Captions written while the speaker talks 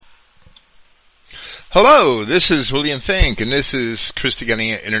Hello, this is William Fink, and this is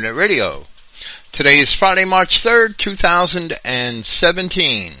Christogenea Internet Radio. Today is Friday, March 3rd,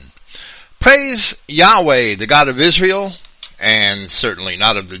 2017. Praise Yahweh, the God of Israel, and certainly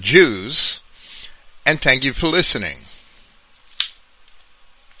not of the Jews, and thank you for listening.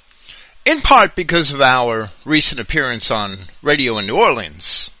 In part because of our recent appearance on radio in New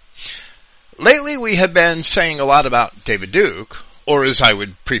Orleans, lately we have been saying a lot about David Duke, or as I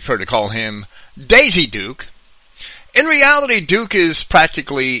would prefer to call him, Daisy Duke. In reality, Duke is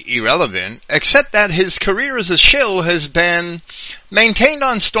practically irrelevant, except that his career as a shill has been maintained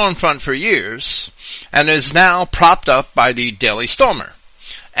on Stormfront for years, and is now propped up by the Daily Stormer.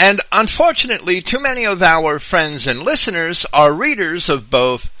 And unfortunately, too many of our friends and listeners are readers of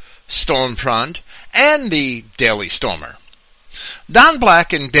both Stormfront and the Daily Stormer. Don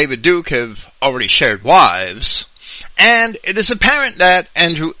Black and David Duke have already shared wives, and it is apparent that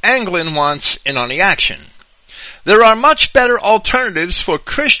Andrew Anglin wants in on the action. There are much better alternatives for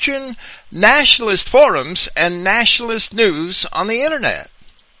Christian nationalist forums and nationalist news on the internet.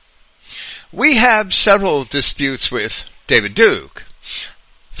 We have several disputes with David Duke.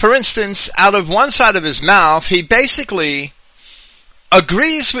 For instance, out of one side of his mouth, he basically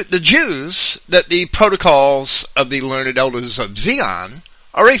agrees with the Jews that the protocols of the learned elders of Zion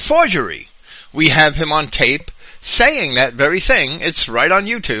are a forgery. We have him on tape saying that very thing. It's right on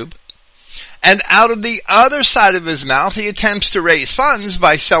YouTube. And out of the other side of his mouth, he attempts to raise funds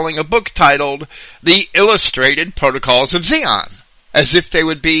by selling a book titled The Illustrated Protocols of Zion, as if they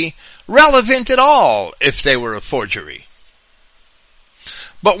would be relevant at all if they were a forgery.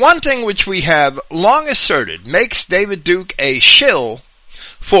 But one thing which we have long asserted makes David Duke a shill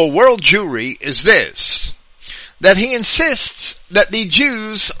for world Jewry is this: that he insists that the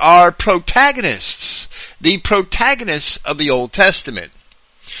Jews are protagonists, the protagonists of the Old Testament.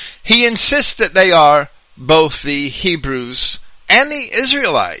 He insists that they are both the Hebrews and the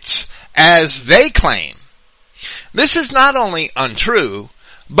Israelites, as they claim. This is not only untrue,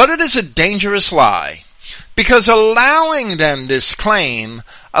 but it is a dangerous lie, because allowing them this claim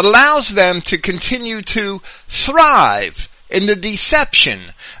allows them to continue to thrive in the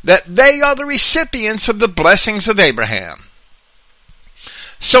deception that they are the recipients of the blessings of Abraham.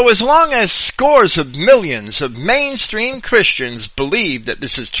 So as long as scores of millions of mainstream Christians believe that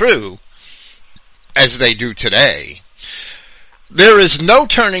this is true, as they do today, there is no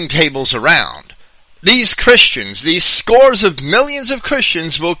turning tables around. These Christians, these scores of millions of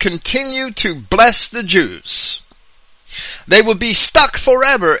Christians, will continue to bless the Jews. They will be stuck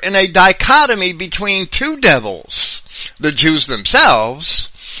forever in a dichotomy between two devils, the Jews themselves,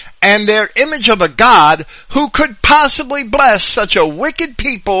 and their image of a God who could possibly bless such a wicked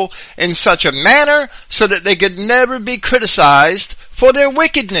people in such a manner so that they could never be criticized for their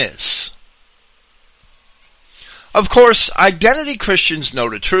wickedness. Of course, identity Christians know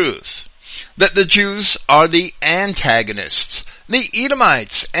the truth, that the Jews are the antagonists, the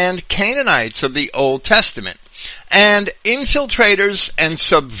Edomites and Canaanites of the Old Testament, and infiltrators and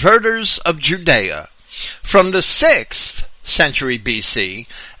subverters of Judea from the 6th century BC,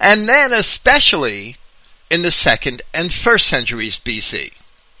 and then especially in the 2nd and 1st centuries BC.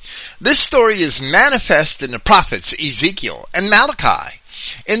 This story is manifest in the prophets Ezekiel and Malachi,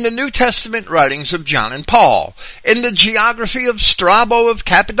 in the New Testament writings of John and Paul, in the geography of Strabo of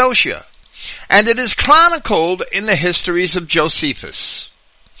Cappadocia, and it is chronicled in the histories of Josephus.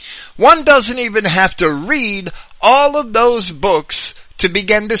 One doesn't even have to read all of those books to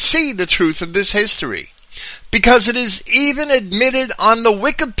begin to see the truth of this history, because it is even admitted on the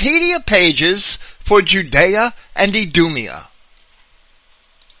Wikipedia pages for Judea and Idumea,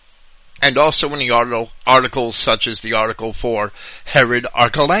 and also in the articles such as the article for Herod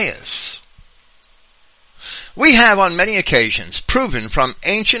Archelaus. We have on many occasions proven from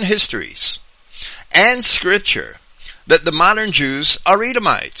ancient histories and scripture that the modern Jews are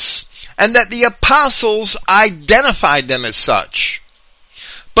Edomites, and that the apostles identified them as such.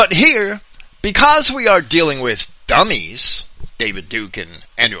 But here, because we are dealing with dummies, David Duke and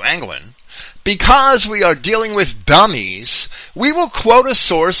Andrew Anglin, because we are dealing with dummies, we will quote a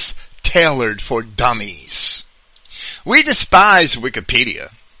source tailored for dummies. We despise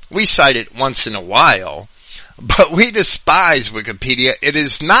Wikipedia. We cite it once in a while, but we despise Wikipedia. It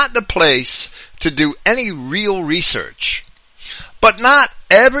is not the place to do any real research. But not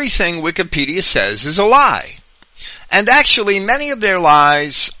everything Wikipedia says is a lie. And actually, many of their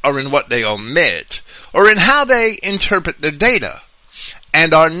lies are in what they omit, or in how they interpret the data,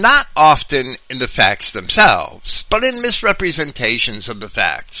 and are not often in the facts themselves, but in misrepresentations of the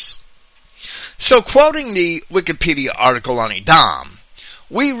facts. So quoting the Wikipedia article on Edom,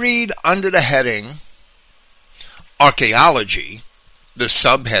 we read under the heading, Archaeology, the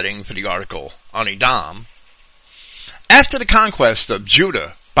subheading for the article on Edom, after the conquest of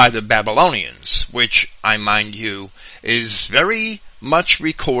Judah by the Babylonians, which, I mind you, is very much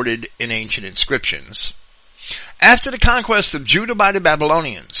recorded in ancient inscriptions. After the conquest of Judah by the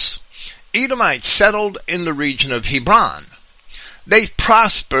Babylonians, Edomites settled in the region of Hebron. They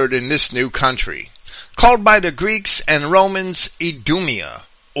prospered in this new country, called by the Greeks and Romans Idumea,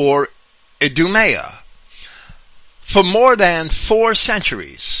 or Idumea, for more than 4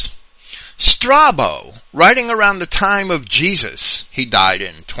 centuries. Strabo, writing around the time of Jesus, he died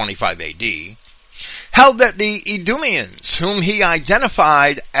in 25 AD, held that the Idumeans, whom he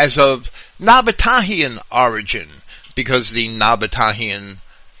identified as of Nabatean origin, because the Nabatean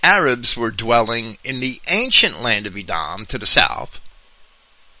Arabs were dwelling in the ancient land of Edom to the south,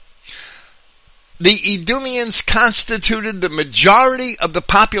 the Idumeans constituted the majority of the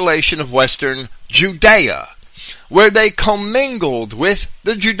population of western Judea, where they commingled with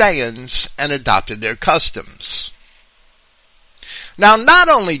the Judeans and adopted their customs. Now, not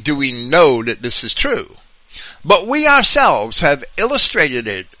only do we know that this is true, but we ourselves have illustrated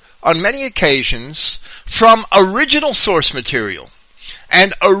it on many occasions from original source material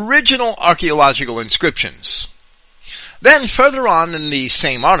and original archaeological inscriptions. Then further on in the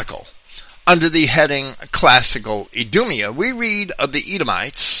same article, under the heading Classical Idumea, we read of the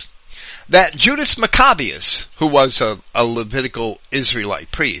Edomites that Judas Maccabeus, who was a Levitical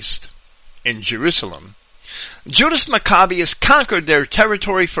Israelite priest in Jerusalem, Judas Maccabeus conquered their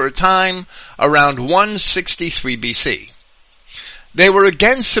territory for a time around 163 BC. They were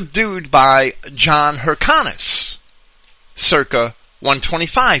again subdued by John Hyrcanus, circa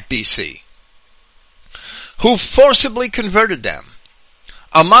 125 BC, who forcibly converted them,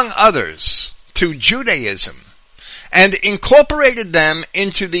 among others, to Judaism, and incorporated them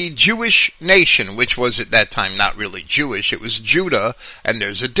into the Jewish nation, which was at that time not really Jewish. It was Judah, and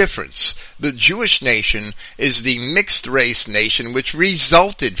there's a difference. The Jewish nation is the mixed-race nation which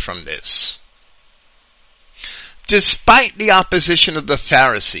resulted from this. Despite the opposition of the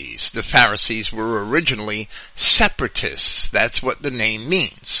Pharisees were originally separatists. That's what the name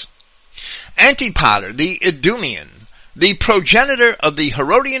means. Antipater, the Idumean, the progenitor of the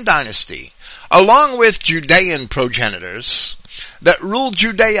Herodian dynasty, along with Judean progenitors that ruled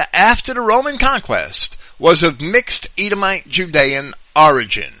Judea after the Roman conquest, was of mixed Edomite Judean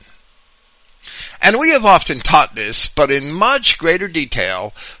origin. And we have often taught this, but in much greater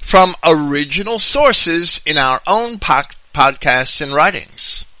detail, from original sources in our own podcasts and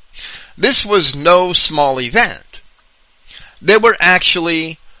writings. This was no small event. There were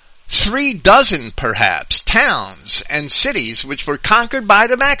actually 36, perhaps, towns and cities which were conquered by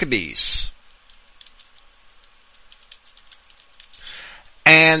the Maccabees.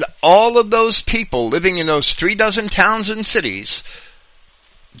 And all of those people living in those 36 towns and cities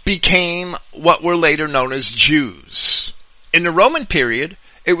became what were later known as Jews. In the Roman period,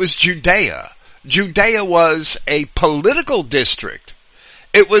 it was Judea. Judea was a political district.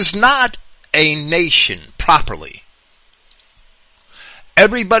 It was not a nation properly.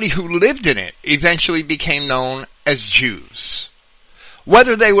 Everybody who lived in it eventually became known as Jews,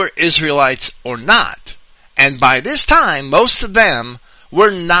 whether they were Israelites or not. And by this time, most of them were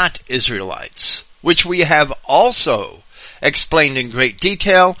not Israelites, which we have also explained in great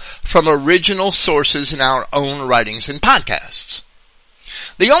detail from original sources in our own writings and podcasts.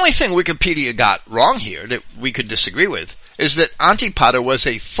 The only thing Wikipedia got wrong here that we could disagree with is that Antipater was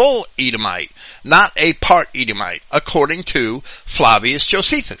a full Edomite, not a part Edomite, according to Flavius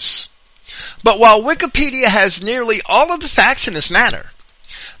Josephus. But while Wikipedia has nearly all of the facts in this matter,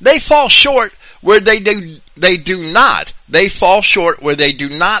 they fall short where they do not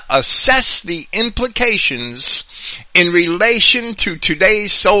assess the implications in relation to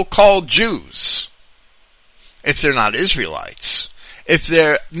today's so-called Jews. If they're not Israelites, if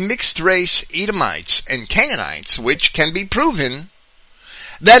they're mixed-race Edomites and Canaanites, which can be proven,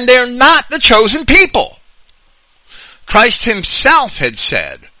 then they're not the chosen people. Christ himself had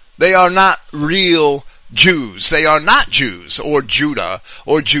said they are not real Jews. They are not Jews or Judah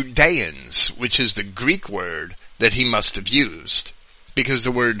or Judeans, which is the Greek word that he must have used, because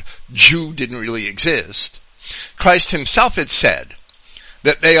the word Jew didn't really exist. Christ himself had said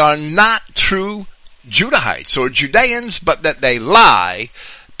that they are not true Judahites or Judeans, but that they lie,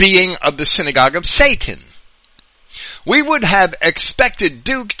 being of the synagogue of Satan. We would have expected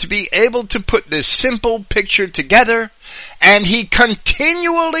Duke to be able to put this simple picture together, and he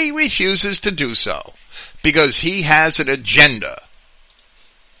continually refuses to do so, because he has an agenda.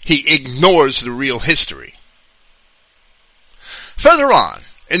 He ignores the real history. Further on,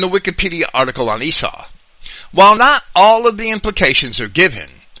 in the Wikipedia article on Esau, While not all of the implications are given,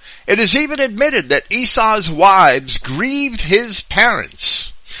 it is even admitted that Esau's wives grieved his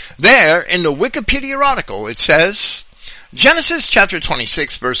parents. There, in the Wikipedia article, it says, Genesis chapter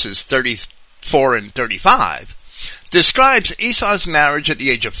 26 verses 34 and 35 describes Esau's marriage at the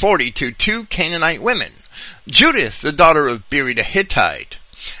age of 40 to two Canaanite women, Judith, the daughter of Beeri the Hittite,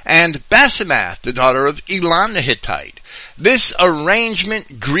 and Basemath, the daughter of Elon the Hittite. This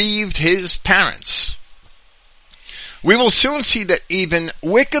arrangement grieved his parents. We will soon see that even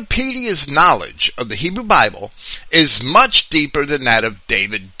Wikipedia's knowledge of the Hebrew Bible is much deeper than that of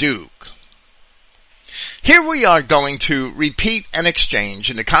David Duke. Here we are going to repeat an exchange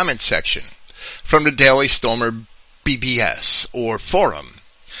in the comments section from the Daily Stormer BBS, or forum,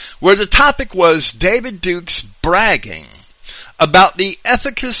 where the topic was David Duke's bragging about the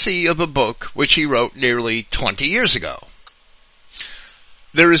efficacy of a book which he wrote nearly 20 years ago.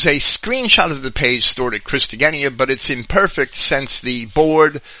 There is a screenshot of the page stored at Christogenea, but it's imperfect since the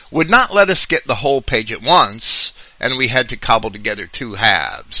board would not let us get the whole page at once, and we had to cobble together two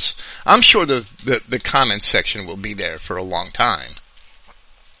halves. I'm sure the comments section will be there for a long time.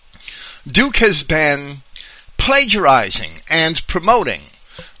 Duke has been plagiarizing and promoting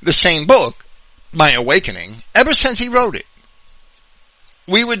the same book, My Awakening, ever since he wrote it.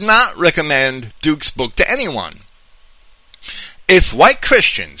 We would not recommend Duke's book to anyone. If white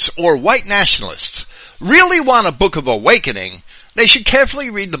Christians or white nationalists really want a book of awakening, they should carefully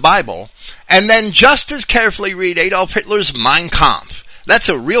read the Bible, and then just as carefully read Adolf Hitler's Mein Kampf. That's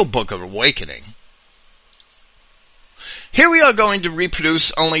a real book of awakening. Here we are going to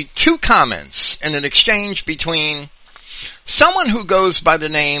reproduce only two comments in an exchange between someone who goes by the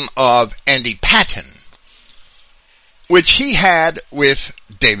name of Andy Patton, which he had with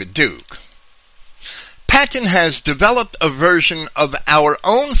David Duke. Patton has developed a version of our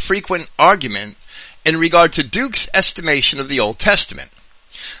own frequent argument in regard to Duke's estimation of the Old Testament.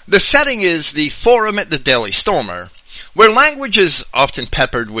 The setting is the forum at the Daily Stormer, where language is often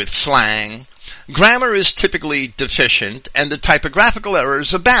peppered with slang, grammar is typically deficient, and the typographical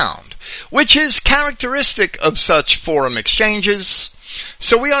errors abound, which is characteristic of such forum exchanges,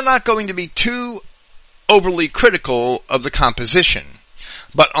 so we are not going to be too overly critical of the composition,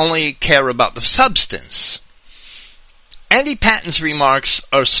 but only care about the substance. Andy Patton's remarks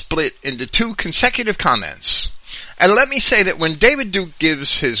are split into two consecutive comments, and let me say that when David Duke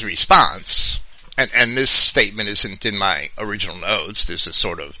gives his response, and this statement isn't in my original notes, this is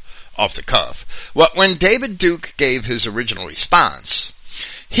sort of off the cuff. Well, when David Duke gave his original response,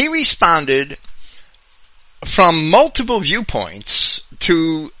 he responded from multiple viewpoints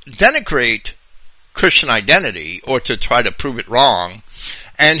to denigrate Christian identity or to try to prove it wrong,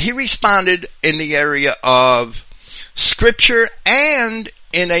 and he responded in the area of Scripture and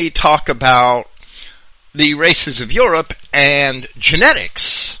in a talk about the races of Europe and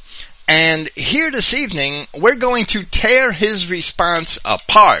genetics. And here this evening, we're going to tear his response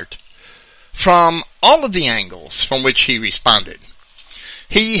apart from all of the angles from which he responded.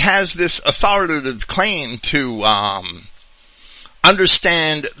 He has this authoritative claim to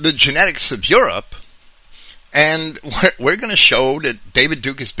understand the genetics of Europe, and we're going to show that David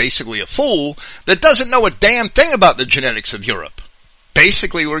Duke is basically a fool that doesn't know a damn thing about the genetics of Europe.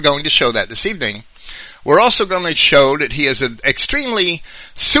 Basically, we're going to show that this evening. We're also going to show that he has an extremely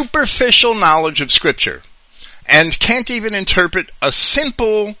superficial knowledge of Scripture and can't even interpret a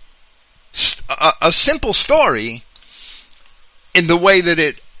simple story in the way that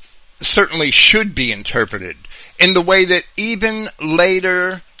it certainly should be interpreted, in the way that even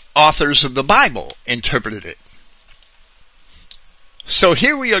later authors of the Bible interpreted it. So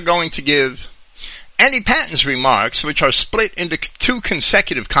here we are going to give Andy Patton's remarks, which are split into two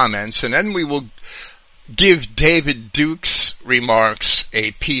consecutive comments, and then we will give David Duke's remarks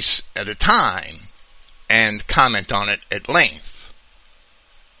a piece at a time and comment on it at length.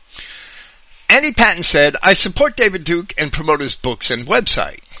 Andy Patton said, I support David Duke and promote his books and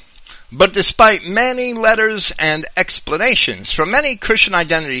website. But despite many letters and explanations from many Christian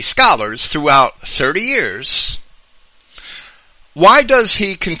identity scholars throughout 30 years, why does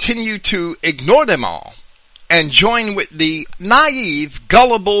he continue to ignore them all and join with the naive,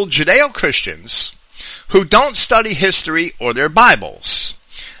 gullible Judeo-Christians who don't study history or their Bibles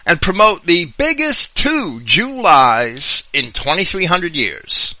and promote the biggest two Jew lies in 2,300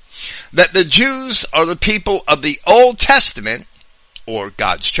 years? That the Jews are the people of the Old Testament, or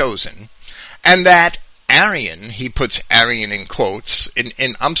God's chosen, and that Arian, he puts Arian in quotes, in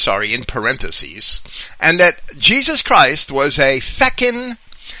parentheses, and that Jesus Christ was a feckin',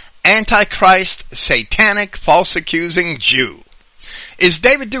 antichrist, satanic, false-accusing Jew. Is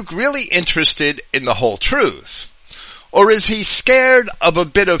David Duke really interested in the whole truth? Or is he scared of a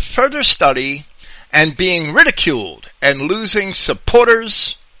bit of further study and being ridiculed and losing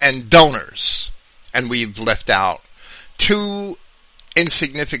supporters and donors? And we've left out two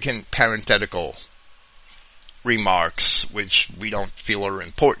insignificant parenthetical remarks which we don't feel are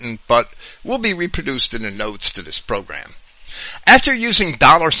important, but will be reproduced in the notes to this program. After using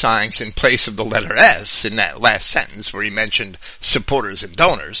dollar signs in place of the letter S in that last sentence where he mentioned supporters and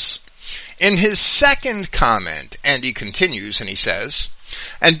donors, in his second comment, Andy continues and he says,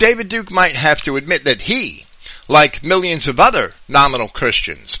 and David Duke might have to admit that he, like millions of other nominal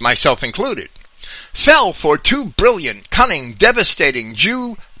Christians, myself included, fell for two brilliant, cunning, devastating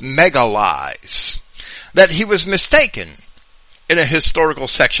Jew mega lies. That he was mistaken in a historical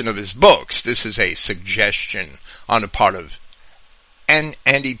section of his books. This is a suggestion on the part of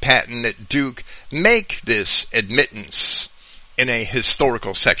Andy Patton that Duke make this admittance in a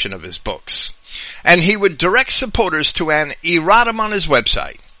historical section of his books. And he would direct supporters to an erratum on his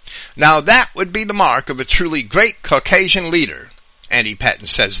website. Now that would be the mark of a truly great Caucasian leader. Andy Patton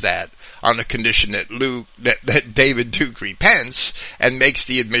says that on the condition that David Duke repents and makes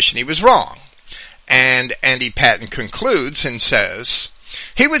the admission he was wrong. And Andy Patton concludes and says,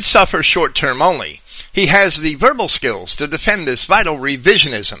 he would suffer short-term only. He has the verbal skills to defend this vital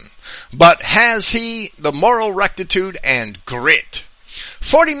revisionism, but has he the moral rectitude and grit?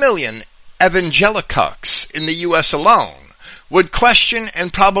 40 million evangelicucks in the U.S. alone would question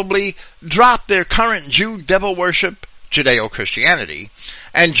and probably drop their current Jew devil worship, Judeo-Christianity,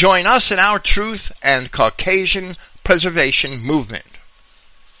 and join us in our truth and Caucasian preservation movement.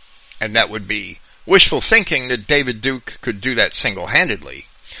 And that would be wishful thinking that David Duke could do that single-handedly.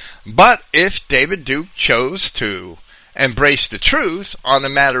 But if David Duke chose to embrace the truth on the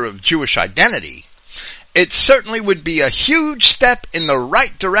matter of Jewish identity, it certainly would be a huge step in the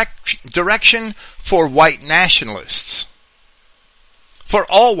right direction for white nationalists. For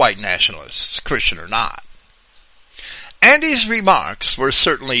all white nationalists, Christian or not. Andy's remarks were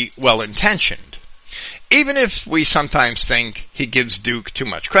certainly well-intentioned, even if we sometimes think he gives Duke too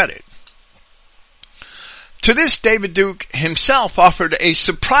much credit. To this, David Duke himself offered a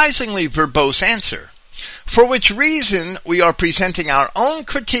surprisingly verbose answer, for which reason we are presenting our own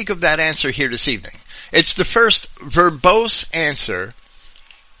critique of that answer here this evening. It's the first verbose answer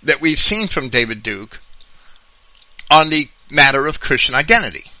that we've seen from David Duke on the matter of Christian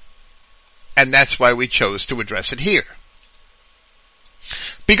identity, and that's why we chose to address it here.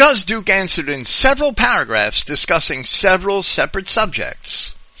 Because Duke answered in several paragraphs discussing several separate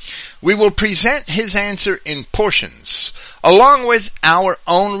subjects, we will present his answer in portions, along with our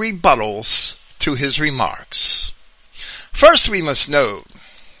own rebuttals to his remarks. First, we must note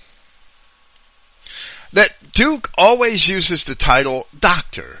that Duke always uses the title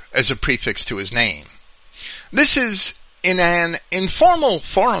Doctor as a prefix to his name. This is in an informal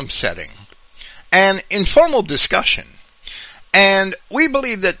forum setting, an informal discussion, and we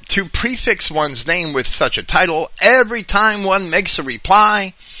believe that to prefix one's name with such a title every time one makes a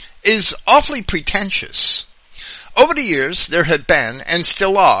reply is awfully pretentious. Over the years, there have been, and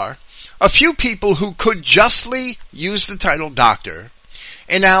still are, a few people who could justly use the title Doctor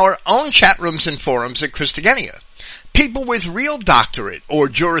in our own chat rooms and forums at Christogenea. People with real doctorate, or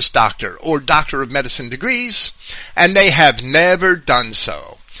Juris Doctor, or Doctor of Medicine degrees, and they have never done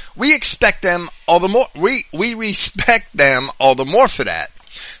so. We expect them all the more, we respect them all the more for that,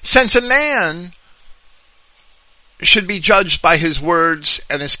 since a man should be judged by his words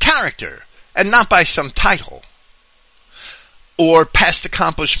and his character, and not by some title, or past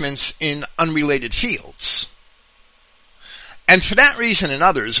accomplishments in unrelated fields. And for that reason and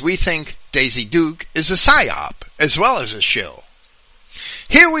others, we think Daisy Duke is a psyop, as well as a shill.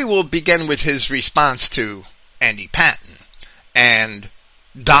 Here we will begin with his response to Andy Patton, and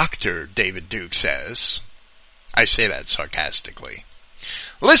Dr. David Duke says, I say that sarcastically,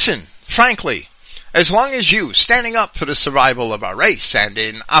 listen, frankly, as long as you, standing up for the survival of our race and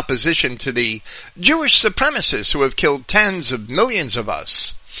in opposition to the Jewish supremacists who have killed tens of millions of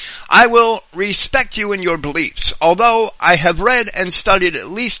us, I will respect you in your beliefs, although I have read and studied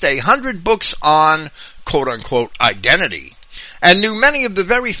at least 100 books on quote-unquote identity, and knew many of the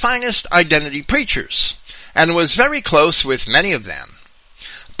very finest identity preachers, and was very close with many of them.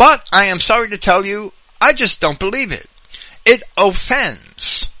 But I am sorry to tell you, I just don't believe it. It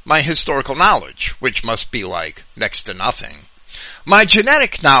offends my historical knowledge, which must be like next to nothing, my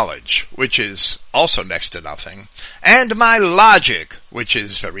genetic knowledge, which is also next to nothing, and my logic, which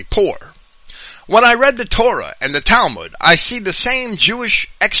is very poor. When I read the Torah and the Talmud, I see the same Jewish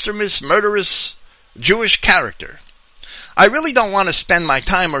extremist, murderous Jewish character. I really don't want to spend my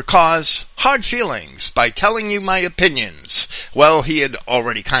time or cause hard feelings by telling you my opinions. Well, he had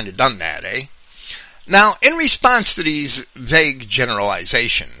already kind of done that, eh? Now, in response to these vague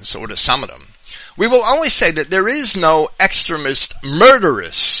generalizations, or to some of them, we will only say that there is no extremist,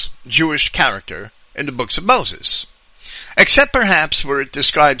 murderous Jewish character in the books of Moses, except perhaps where it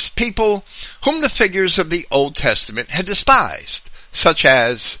describes people whom the figures of the Old Testament had despised, such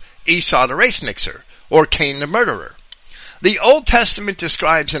as Esau the race mixer, or Cain the murderer. The Old Testament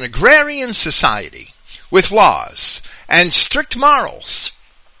describes an agrarian society with laws and strict morals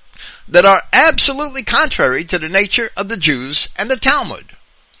that are absolutely contrary to the nature of the Jews and the Talmud.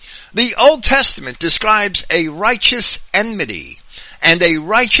 The Old Testament describes a righteous enmity and a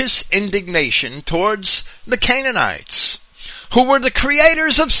righteous indignation towards the Canaanites, who were the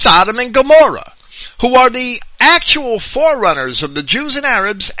creators of Sodom and Gomorrah, who are the actual forerunners of the Jews and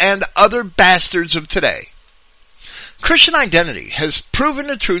Arabs and other bastards of today. Christian identity has proven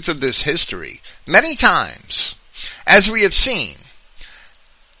the truth of this history many times. As we have seen,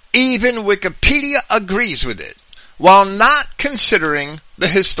 even Wikipedia agrees with it, while not considering the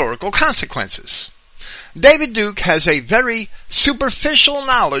historical consequences. David Duke has a very superficial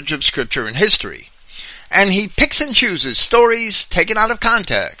knowledge of Scripture and history, and he picks and chooses stories taken out of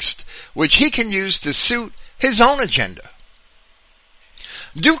context, which he can use to suit his own agenda.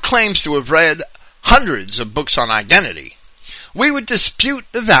 Duke claims to have read hundreds of books on identity. We would dispute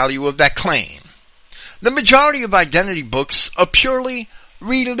the value of that claim. The majority of identity books are purely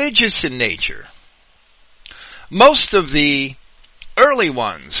religious in nature. Most of the early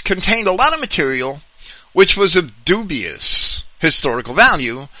ones contained a lot of material which was of dubious historical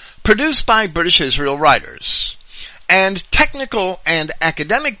value, produced by British Israel writers, and technical and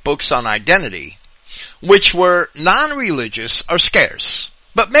academic books on identity, which were non-religious, are scarce,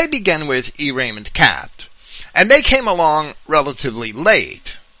 but may begin with E. Raymond Capt, and they came along relatively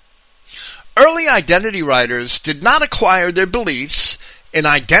late. Early identity writers did not acquire their beliefs in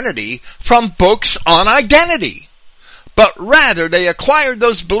identity from books on identity, but rather they acquired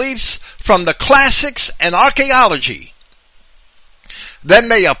those beliefs from the classics and archaeology. Then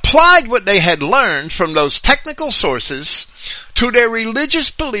they applied what they had learned from those technical sources to their religious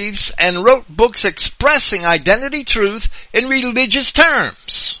beliefs and wrote books expressing identity truth in religious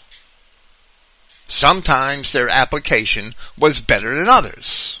terms. Sometimes their application was better than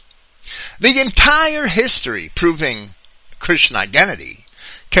others. The entire history proving Christian identity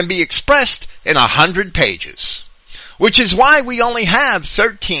can be expressed in 100 pages, which is why we only have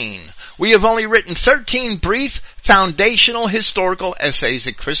 13. We have only written 13 brief foundational historical essays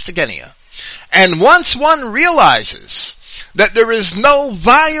at Christogenea. And once one realizes that there is no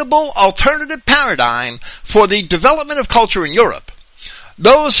viable alternative paradigm for the development of culture in Europe,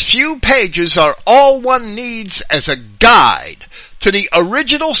 those few pages are all one needs as a guide to the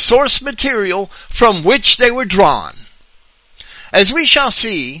original source material from which they were drawn. As we shall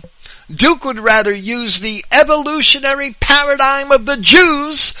see, Duke would rather use the evolutionary paradigm of the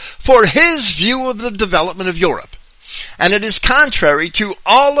Jews for his view of the development of Europe. And it is contrary to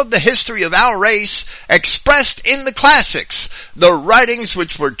all of the history of our race expressed in the classics, the writings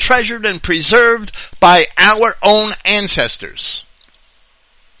which were treasured and preserved by our own ancestors.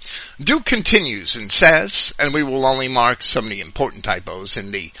 Duke continues and says, and we will only mark some of the important typos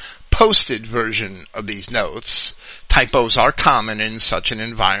in the posted version of these notes. Typos are common in such an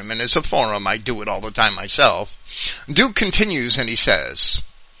environment as a forum. I do it all the time myself. Duke continues and he says,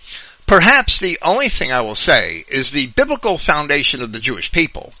 perhaps the only thing I will say is the biblical foundation of the Jewish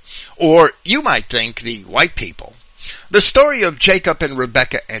people, or you might think the white people. The story of Jacob and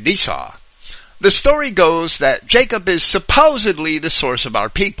Rebekah and Esau. The story goes that Jacob is supposedly the source of our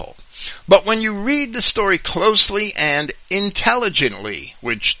people. But when you read the story closely and intelligently,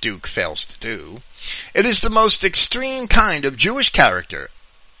 which Duke fails to do, it is the most extreme kind of Jewish character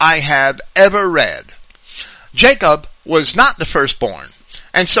I have ever read. Jacob was not the firstborn,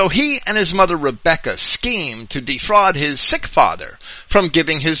 and so he and his mother Rebekah schemed to defraud his sick father from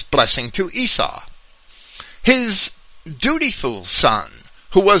giving his blessing to Esau. His dutiful son,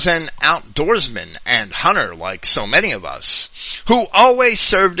 who was an outdoorsman and hunter like so many of us, who always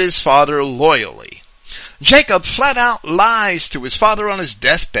served his father loyally. Jacob flat out lies to his father on his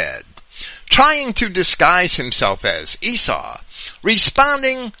deathbed, trying to disguise himself as Esau,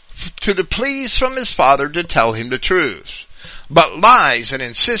 responding to the pleas from his father to tell him the truth, but lies and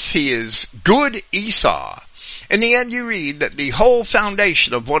insists he is good Esau. In the end, you read that the whole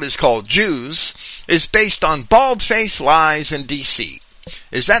foundation of what is called Jews is based on bald-faced lies and deceit.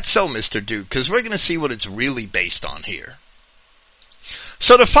 Is that so, Mr. Duke? Because we're going to see what it's really based on here.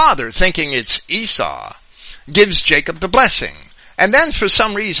 So the father, thinking it's Esau, gives Jacob the blessing. And then for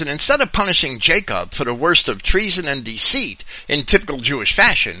some reason, instead of punishing Jacob for the worst of treason and deceit in typical Jewish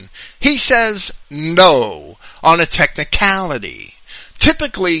fashion, he says no on a technicality,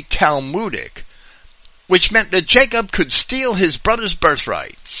 typically Talmudic, which meant that Jacob could steal his brother's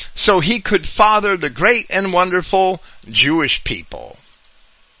birthright so he could father the great and wonderful Jewish people.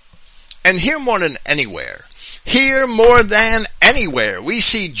 And here more than anywhere, we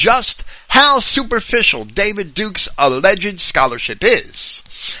see just how superficial David Duke's alleged scholarship is,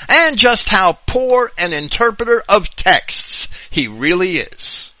 and just how poor an interpreter of texts he really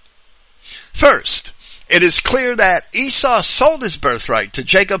is. First, it is clear that Esau sold his birthright to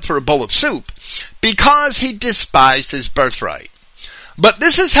Jacob for a bowl of soup because he despised his birthright. But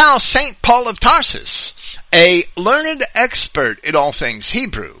this is how St. Paul of Tarsus, a learned expert in all things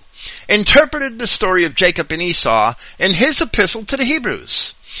Hebrew, interpreted the story of Jacob and Esau in his epistle to the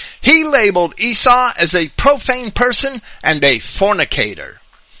Hebrews. He labeled Esau as a profane person and a fornicator,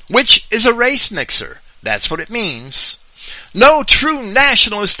 which is a race mixer. That's what it means. No true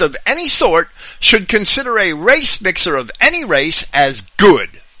nationalist of any sort should consider a race mixer of any race as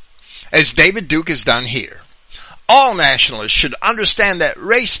good, as David Duke has done here. All nationalists should understand that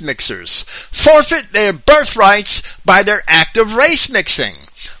race mixers forfeit their birthrights by their act of race mixing.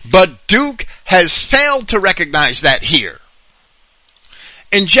 But Duke has failed to recognize that here.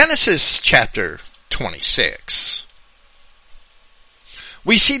 In Genesis chapter 26,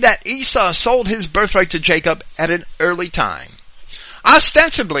 we see that Esau sold his birthright to Jacob at an early time.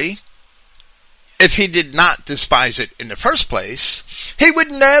 Ostensibly, if he did not despise it in the first place, he would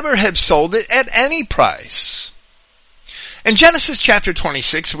never have sold it at any price. In Genesis chapter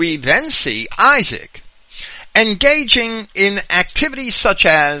 26, we then see Isaac engaging in activities such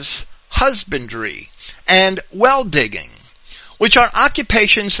as husbandry and well digging, which are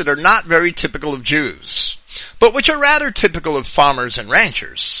occupations that are not very typical of Jews, but which are rather typical of farmers and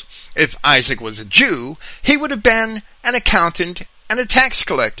ranchers. If Isaac was a Jew, he would have been an accountant and a tax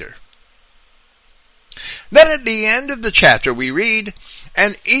collector. Then at the end of the chapter we read,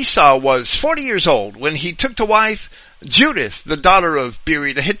 and Esau was 40 years old when he took to wife Judith, the daughter of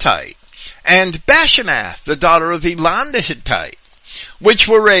Beeri the Hittite, and Bashenath, the daughter of Elon the Hittite, which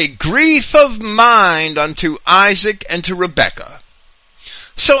were a grief of mind unto Isaac and to Rebekah.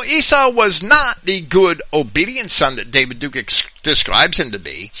 So Esau was not the good, obedient son that David Duke describes him to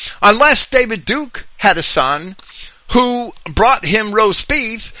be, unless David Duke had a son who brought him roast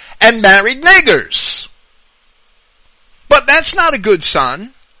beef and married niggers. But that's not a good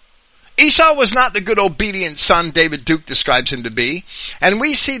son. Esau was not the good, obedient son David Duke describes him to be, and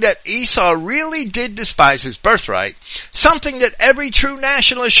we see that Esau really did despise his birthright, something that every true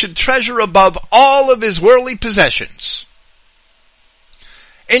nationalist should treasure above all of his worldly possessions.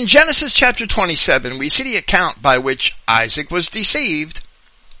 In Genesis chapter 27, we see the account by which Isaac was deceived,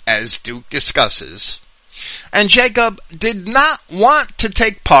 as Duke discusses, and Jacob did not want to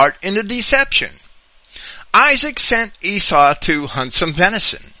take part in the deception. Isaac sent Esau to hunt some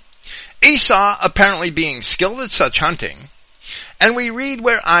venison. Esau apparently being skilled at such hunting, and we read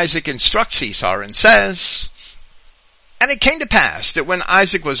where Isaac instructs Esau and says, "And it came to pass that when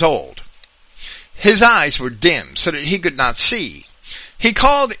Isaac was old, his eyes were dim so that he could not see. He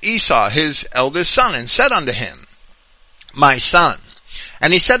called Esau his eldest son and said unto him, My son.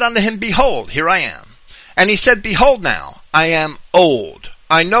 And he said unto him, Behold, here I am. And he said, Behold now, I am old.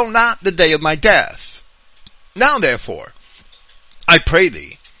 I know not the day of my death. Now therefore, I pray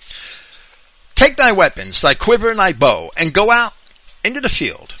thee, take thy weapons, thy quiver and thy bow, and go out into the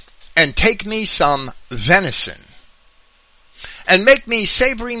field, and take me some venison, and make me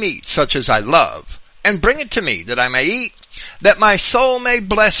savory meat such as I love, and bring it to me, that I may eat, that my soul may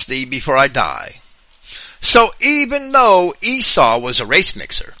bless thee before I die." So even though Esau was a race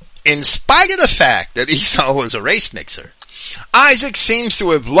mixer, in spite of the fact that Esau was a race mixer, Isaac seems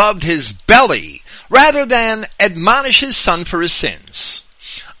to have loved his belly rather than admonish his son for his sins.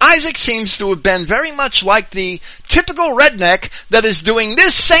 Isaac seems to have been very much like the typical redneck that is doing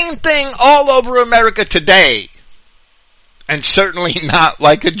this same thing all over America today, and certainly not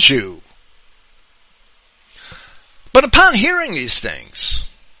like a Jew. But upon hearing these things,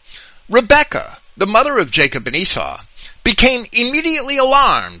 Rebekah, the mother of Jacob and Esau, became immediately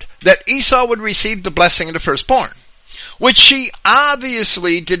alarmed that Esau would receive the blessing of the firstborn, which she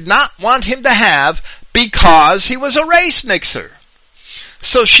obviously did not want him to have because he was a race mixer.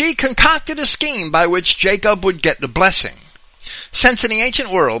 So she concocted a scheme by which Jacob would get the blessing. Since in the ancient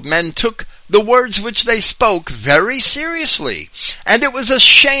world men took the words which they spoke very seriously, and it was a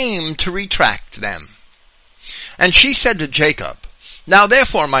shame to retract them. And she said to Jacob, "Now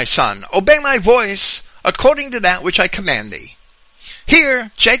therefore, my son, obey my voice according to that which I command thee.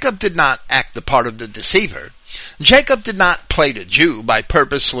 Here, Jacob did not act the part of the deceiver. Jacob did not play the Jew by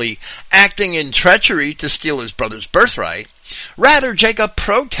purposely acting in treachery to steal his brother's birthright. Rather, Jacob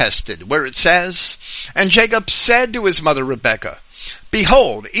protested, where it says, "And Jacob said to his mother Rebekah,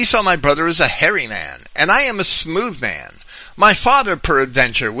 Behold, Esau my brother is a hairy man, and I am a smooth man. My father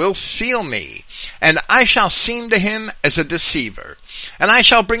peradventure will feel me, and I shall seem to him as a deceiver, and I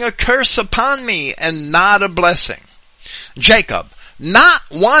shall bring a curse upon me, and not a blessing." Jacob, not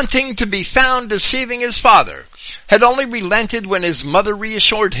wanting to be found deceiving his father, had only relented when his mother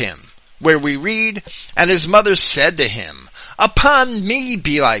reassured him, where we read, "And his mother said to him, Upon me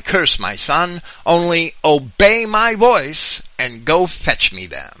be thy curse, my son, only obey my voice, and go fetch me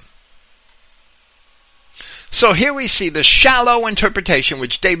them." So here we see the shallow interpretation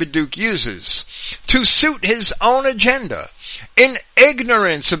which David Duke uses to suit his own agenda, in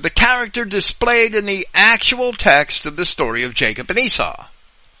ignorance of the character displayed in the actual text of the story of Jacob and Esau.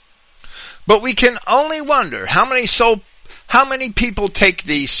 But we can only wonder how many people take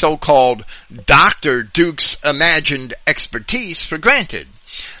the so-called Dr. Duke's imagined expertise for granted,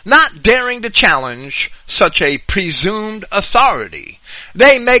 not daring to challenge such a presumed authority.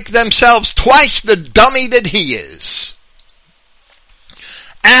 They make themselves twice the dummy that he is.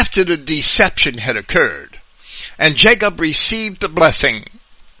 After the deception had occurred, and Jacob received the blessing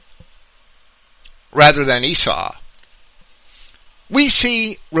rather than Esau, we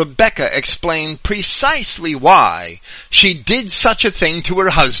see Rebekah explain precisely why she did such a thing to her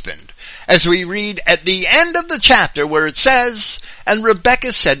husband, as we read at the end of the chapter where it says, "And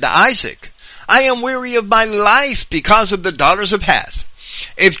Rebekah said to Isaac, I am weary of my life because of the daughters of Heth.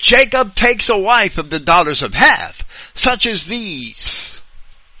 If Jacob takes a wife of the daughters of Heth, such as these,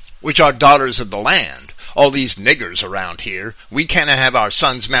 which are daughters of the land," all these niggers around here, we cannot have our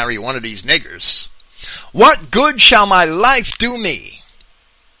sons marry one of these niggers, "what good shall my life do me?"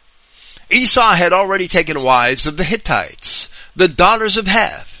 Esau had already taken wives of the Hittites, the daughters of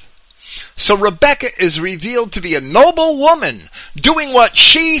Heth. So Rebekah is revealed to be a noble woman, doing what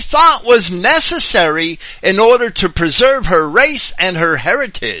she thought was necessary in order to preserve her race and her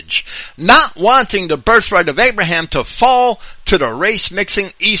heritage, not wanting the birthright of Abraham to fall to the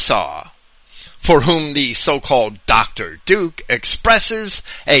race-mixing Esau, for whom the so-called Dr. Duke expresses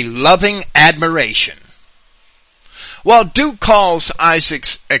a loving admiration. While Duke calls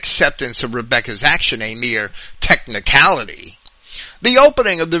Isaac's acceptance of Rebekah's action a mere technicality, the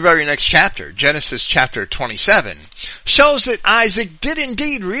opening of the very next chapter, Genesis chapter 27, shows that Isaac did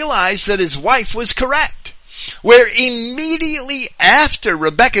indeed realize that his wife was correct, where immediately after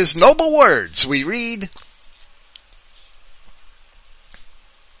Rebekah's noble words we read,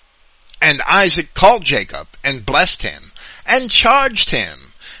 "And Isaac called Jacob, and blessed him, and charged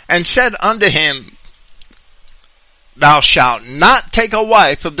him, and said unto him, Thou shalt not take a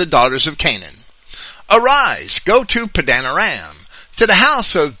wife of the daughters of Canaan. Arise, go to Padan Aram, to the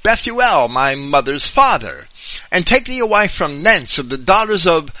house of Bethuel my mother's father, and take thee a wife from thence of the daughters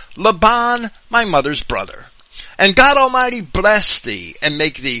of Laban my mother's brother. And God Almighty bless thee, and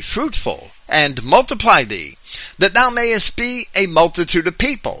make thee fruitful, and multiply thee, that thou mayest be a multitude of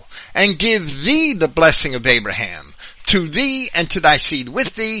people, and give thee the blessing of Abraham, to thee and to thy seed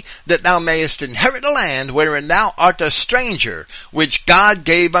with thee, that thou mayest inherit the land wherein thou art a stranger, which God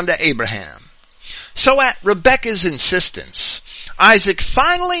gave unto Abraham." So at Rebekah's insistence, Isaac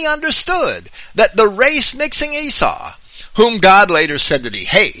finally understood that the race-mixing Esau, whom God later said that he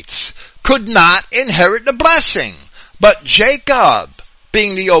hates, could not inherit the blessing, but Jacob,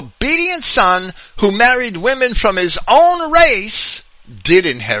 being the obedient son who married women from his own race, did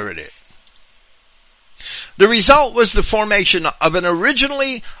inherit it. The result was the formation of an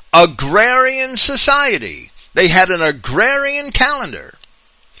originally agrarian society. They had an agrarian calendar.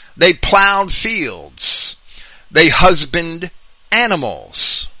 They plowed fields. They husbanded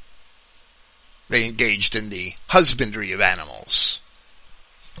animals. They engaged in the husbandry of animals.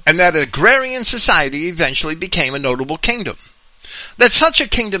 And that agrarian society eventually became a notable kingdom. That such a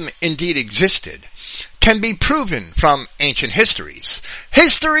kingdom indeed existed can be proven from ancient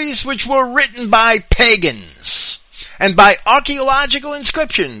histories which were written by pagans, and by archaeological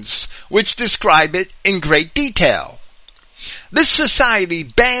inscriptions which describe it in great detail. This society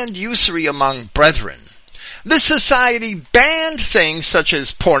banned usury among brethren. This society banned things such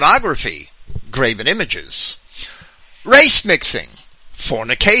as pornography, graven images, race mixing,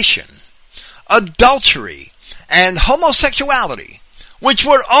 fornication, adultery, and homosexuality, which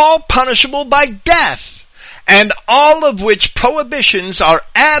were all punishable by death, and all of which prohibitions are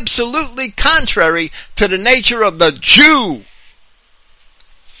absolutely contrary to the nature of the Jew,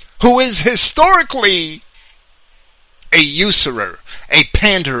 who is historically a usurer, a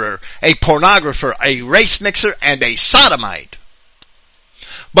panderer, a pornographer, a race mixer, and a sodomite.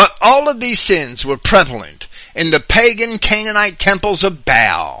 But all of these sins were prevalent in the pagan Canaanite temples of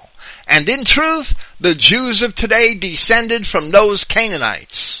Baal. And in truth, the Jews of today descended from those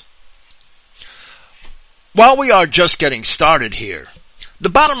Canaanites. While we are just getting started here, the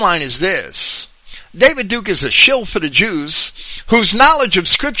bottom line is this. David Duke is a shill for the Jews whose knowledge of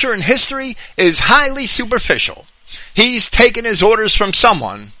Scripture and history is highly superficial. He's taken his orders from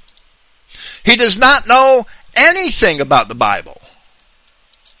someone. He does not know anything about the Bible.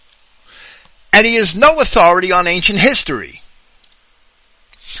 And he has no authority on ancient history.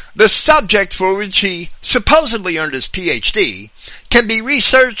 The subject for which he supposedly earned his PhD can be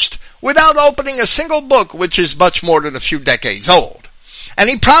researched without opening a single book which is much more than a few decades old. And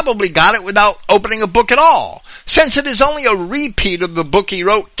he probably got it without opening a book at all, since it is only a repeat of the book he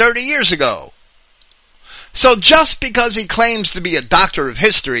wrote 30 years ago. So just because he claims to be a doctor of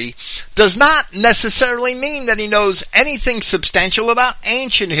history does not necessarily mean that he knows anything substantial about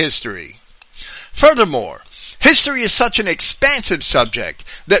ancient history. Furthermore, history is such an expansive subject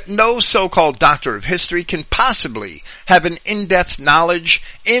that no so-called doctor of history can possibly have an in-depth knowledge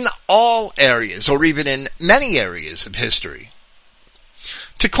in all areas or even in many areas of history.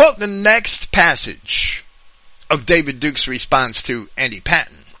 To quote the next passage of David Duke's response to Andy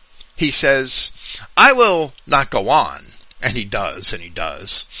Patton, he says, I will not go on. And he does.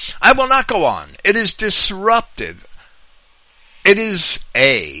 I will not go on. It is disruptive. It is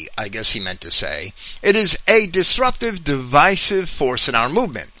a disruptive, divisive force in our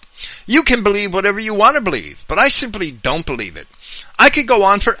movement. You can believe whatever you want to believe, but I simply don't believe it. I could go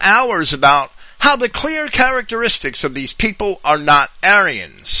on for hours about how the clear characteristics of these people are not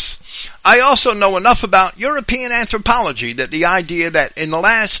Aryans. I also know enough about European anthropology that the idea that in the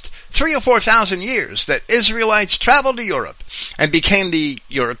last 3,000 or 4,000 years that Israelites traveled to Europe and became the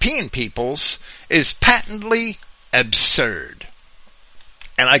European peoples is patently absurd.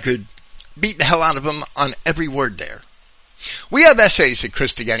 And I could beat the hell out of them on every word there. We have essays at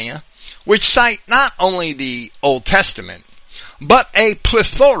Christogenea which cite not only the Old Testament, but a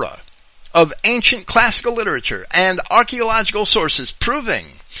plethora of ancient classical literature and archaeological sources proving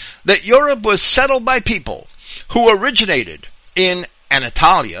that Europe was settled by people who originated in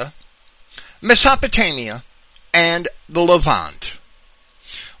Anatolia, Mesopotamia, and the Levant.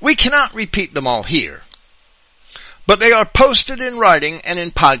 We cannot repeat them all here, but they are posted in writing and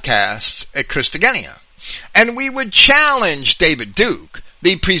in podcasts at Christogenea. And we would challenge David Duke,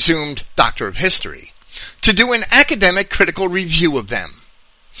 the presumed doctor of history, to do an academic critical review of them,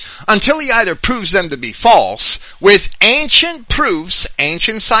 until he either proves them to be false, with ancient proofs,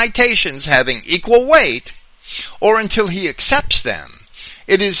 ancient citations having equal weight, or until he accepts them.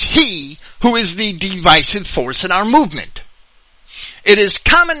 It is he who is the divisive force in our movement. It is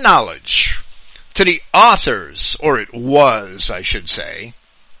common knowledge to the authors, or it was, I should say,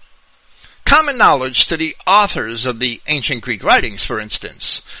 common knowledge to the authors of the ancient Greek writings, for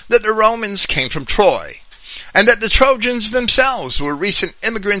instance, that the Romans came from Troy, and that the Trojans themselves were recent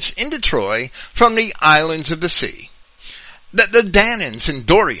immigrants into Troy from the islands of the sea, that the Danans and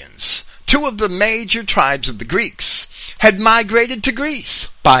Dorians, two of the major tribes of the Greeks, had migrated to Greece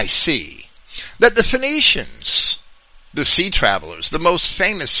by sea, that the Phoenicians, the sea travelers, the most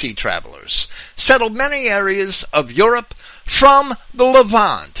famous sea travelers, settled many areas of Europe from the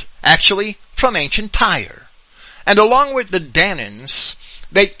Levant, actually from ancient Tyre, and along with the Danans,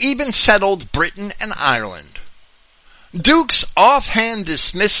 they even settled Britain and Ireland. Duke's offhand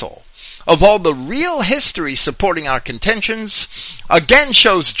dismissal of all the real history supporting our contentions again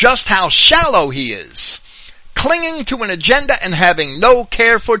shows just how shallow he is, clinging to an agenda and having no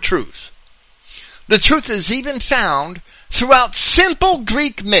care for truth. The truth is even found throughout simple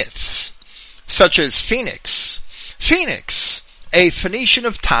Greek myths, such as Phoenix. Phoenix, a Phoenician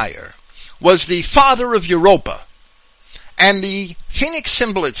of Tyre, was the father of Europa, and the phoenix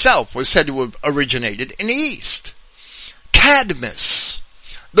symbol itself was said to have originated in the East. Cadmus,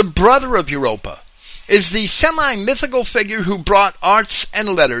 the brother of Europa, is the semi-mythical figure who brought arts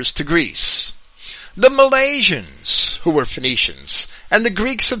and letters to Greece. The Malaysians, who were Phoenicians, and the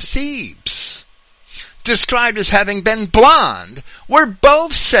Greeks of Thebes, described as having been blonde, were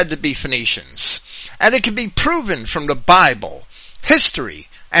both said to be Phoenicians, and it can be proven from the Bible, history,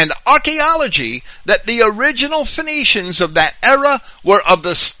 and archaeology that the original Phoenicians of that era were of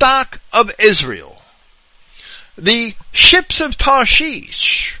the stock of Israel. The ships of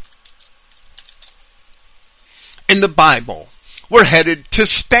Tarshish in the Bible were headed to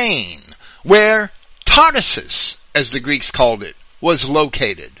Spain, where Tartessus, as the Greeks called it, was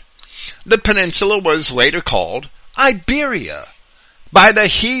located. the peninsula was later called Iberia by the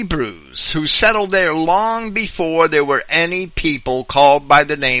Hebrews, who settled there long before there were any people called by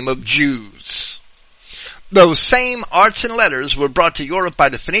the name of Jews. Those same arts and letters were brought to Europe by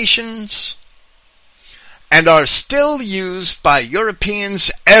the Phoenicians and are still used by Europeans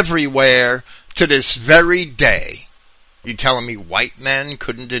everywhere to this very day. You telling me white men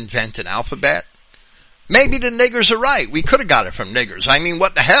couldn't invent an alphabet? Maybe the niggers are right. We could have got it from niggers. I mean,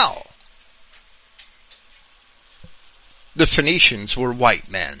 what the hell? The Phoenicians were white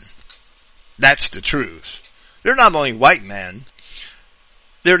men. That's the truth. They're not only white men,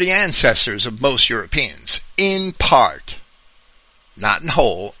 they're the ancestors of most Europeans, in part. Not in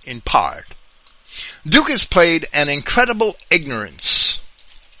whole, in part. Duke has displayed an incredible ignorance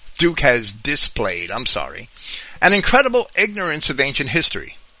of ancient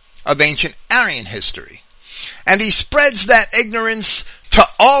history, of ancient Aryan history. And he spreads that ignorance to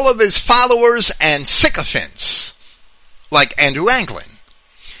all of his followers and sycophants, like Andrew Anglin.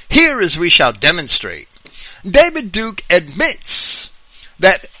 Here, as we shall demonstrate, David Duke admits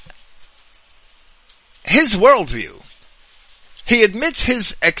that his worldview, he admits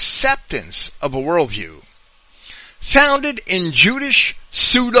his acceptance of a worldview founded in Jewish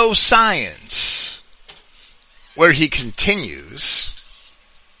pseudoscience, where he continues,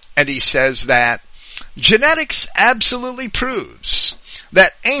 and he says that genetics absolutely proves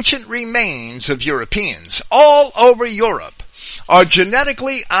that ancient remains of Europeans all over Europe are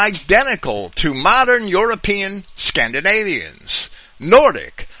genetically identical to modern European Scandinavians,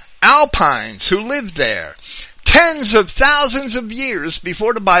 Nordic, Alpines who lived there tens of thousands of years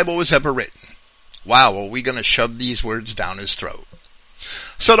before the Bible was ever written. Wow, are we going to shove these words down his throat?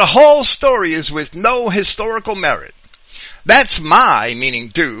 So the whole story is with no historical merit. That's my, meaning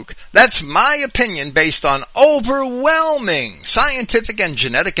Duke, that's my opinion based on overwhelming scientific and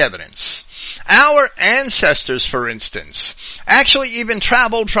genetic evidence. Our ancestors, for instance, actually even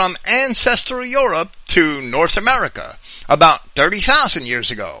traveled from ancestral Europe to North America about 30,000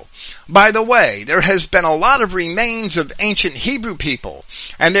 years ago. By the way, there has been a lot of remains of ancient Hebrew people,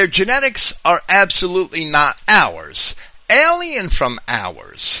 and their genetics are absolutely not ours. Alien from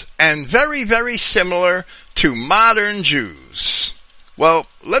ours, and very, very similar to modern Jews. Well,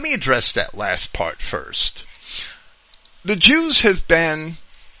 let me address that last part first. The Jews have been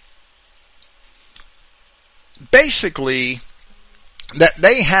basically that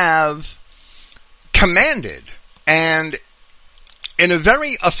they have commanded, and in a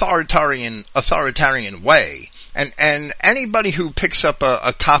very authoritarian way, and anybody who picks up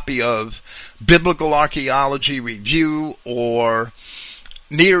a copy of Biblical Archaeology Review or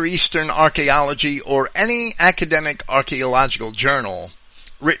Near Eastern Archaeology or any academic archaeological journal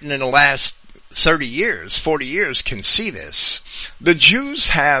written in the last 30 years, 40 years can see this. The Jews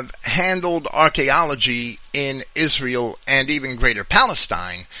have handled archaeology in Israel and even Greater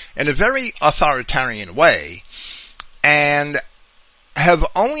Palestine in a very authoritarian way, and have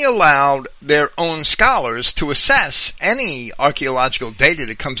only allowed their own scholars to assess any archaeological data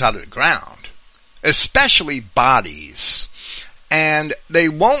that comes out of the ground, especially bodies. And they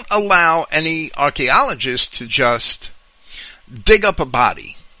won't allow any archaeologist to just dig up a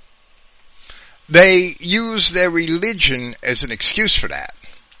body. They use their religion as an excuse for that.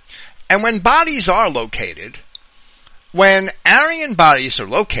 And when bodies are located, when Aryan bodies are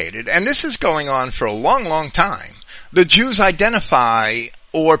located, and this is going on for a long, long time, the Jews identify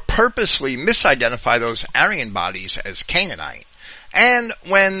or purposely misidentify those Aryan bodies as Canaanite. And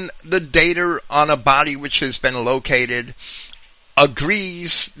when the data on a body which has been located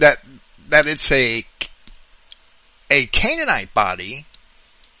agrees that it's a Canaanite body,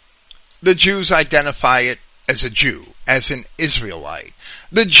 the Jews identify it as a Jew, as an Israelite.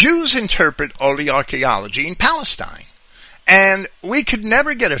 The Jews interpret all the archaeology in Palestine. And we could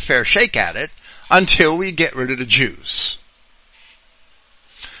never get a fair shake at it until we get rid of the Jews.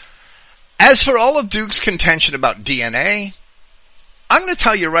 As for all of Duke's contention about DNA, I'm going to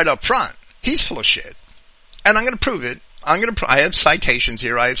tell you right up front, he's full of shit. And I'm going to prove it. I have citations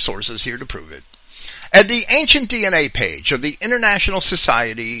here, I have sources here to prove it. At the Ancient DNA page of the International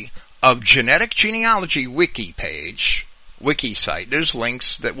Society of Genetic Genealogy wiki page, wiki site, there's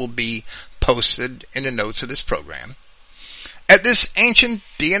links that will be posted in the notes of this program. At this Ancient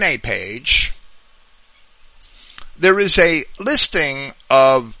DNA page, there is a listing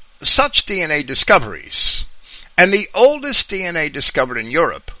of such DNA discoveries. And the oldest DNA discovered in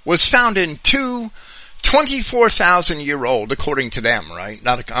Europe was found in two 24,000-year-old, according to them, right?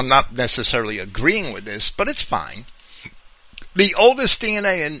 I'm not necessarily agreeing with this, but it's fine. The oldest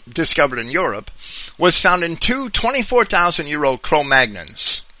DNA discovered in Europe was found in two 24,000-year-old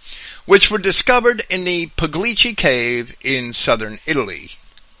Cro-Magnons, which were discovered in the Pugliese Cave in southern Italy.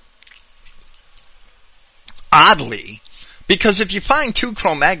 Oddly, because if you find two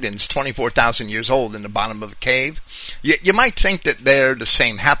Cro-Magnons 24,000 years old in the bottom of a cave, you might think that they're the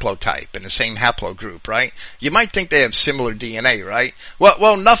same haplotype and the same haplogroup, right? You might think they have similar DNA, right?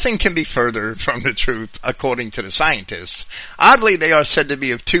 Well, nothing can be further from the truth, according to the scientists. Oddly, they are said to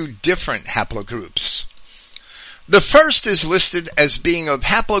be of two different haplogroups. The first is listed as being of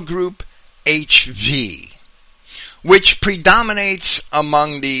haplogroup HV, which predominates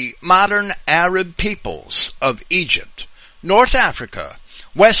among the modern Arab peoples of Egypt, North Africa,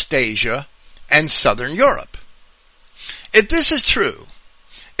 West Asia, and Southern Europe. If this is true,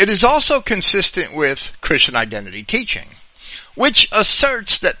 it is also consistent with Christian identity teaching, which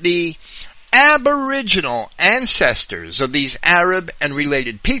asserts that the aboriginal ancestors of these Arab and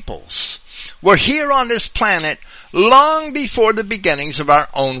related peoples were here on this planet long before the beginnings of our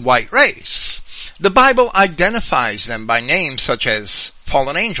own white race. The Bible identifies them by names such as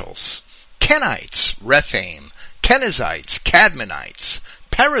fallen angels, Kenites, Rephaim, Kenizzites, Cadmonites,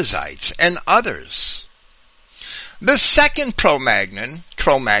 Perizzites, and others. The second Cro-Magnon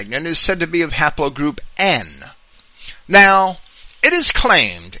is said to be of haplogroup N. Now, it is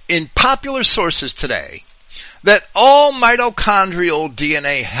claimed in popular sources today that all mitochondrial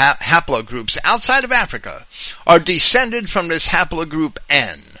DNA haplogroups outside of Africa are descended from this haplogroup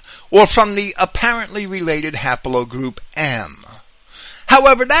N, or from the apparently related haplogroup M.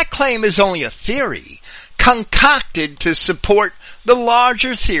 However, that claim is only a theory concocted to support the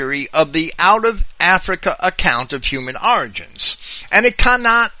larger theory of the out-of-Africa account of human origins, and it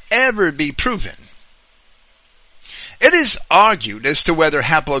cannot ever be proven. It is argued as to whether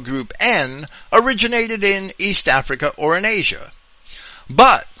haplogroup N originated in East Africa or in Asia,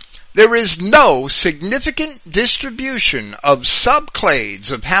 but there is no significant distribution of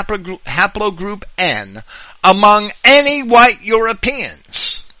subclades of haplogroup N among any white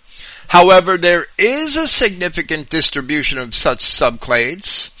Europeans. However, there is a significant distribution of such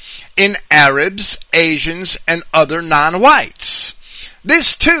subclades in Arabs, Asians, and other non-whites.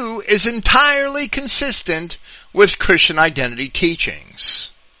 This too is entirely consistent with Christian identity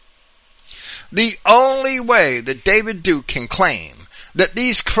teachings. The only way that David Duke can claim that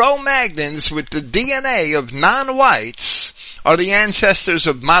these Cro-Magnons with the DNA of non-whites are the ancestors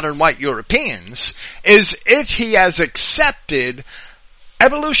of modern white Europeans is if he has accepted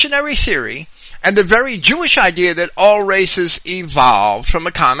evolutionary theory and the very Jewish idea that all races evolved from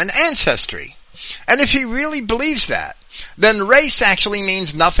a common ancestry. And if he really believes that, then race actually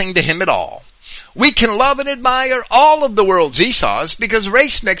means nothing to him at all. We can love and admire all of the world's Esau's because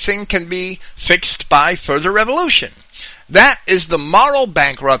race mixing can be fixed by further evolution. That is the moral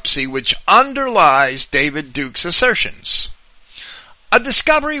bankruptcy which underlies David Duke's assertions. A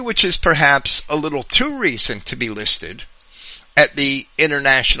discovery which is perhaps a little too recent to be listed at the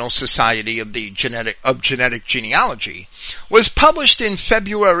International Society of Genetic Genealogy was published in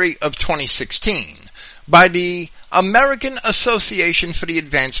February of 2016 by the American Association for the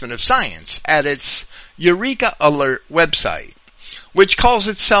Advancement of Science at its Eureka Alert website, which calls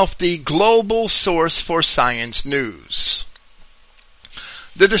itself the Global Source for Science News.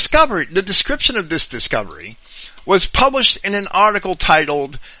 The description of this discovery was published in an article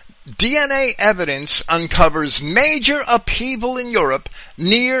titled DNA Evidence Uncovers Major Upheaval in Europe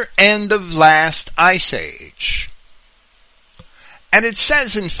Near End of Last Ice Age. And it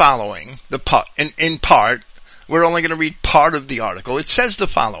says in part, we're only going to read part of the article, it says the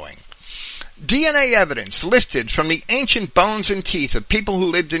following. DNA evidence lifted from the ancient bones and teeth of people who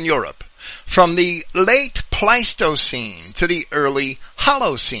lived in Europe, from the late Pleistocene to the early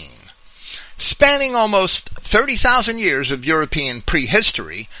Holocene. Spanning almost 30,000 years of European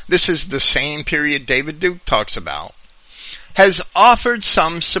prehistory, this is the same period David Duke talks about, has offered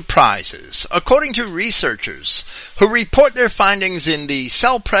some surprises, according to researchers who report their findings in the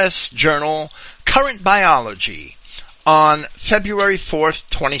Cell Press journal Current Biology on February 4th,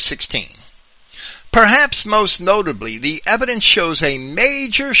 2016. Perhaps most notably, the evidence shows a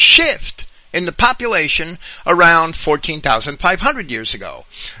major shift in the population around 14,500 years ago,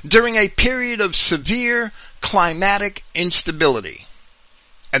 during a period of severe climatic instability.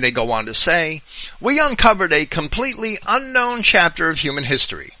 And they go on to say, we uncovered a completely unknown chapter of human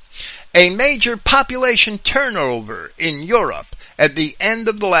history, a major population turnover in Europe at the end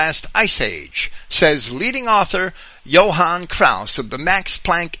of the last ice age, says leading author Johann Kraus of the Max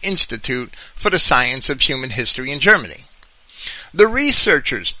Planck Institute for the Science of Human History in Germany. The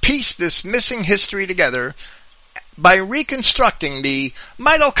researchers pieced this missing history together by reconstructing the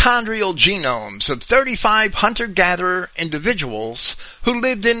mitochondrial genomes of 35 hunter-gatherer individuals who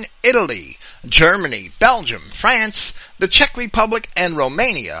lived in Italy, Germany, Belgium, France, the Czech Republic, and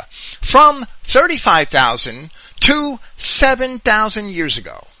Romania from 35,000 to 7,000 years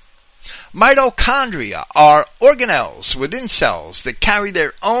ago. Mitochondria are organelles within cells that carry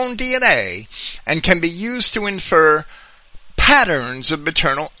their own DNA and can be used to infer patterns of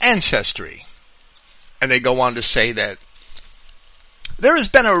maternal ancestry. And they go on to say that there has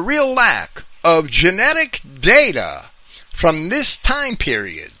been a real lack of genetic data from this time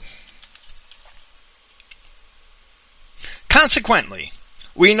period. Consequently,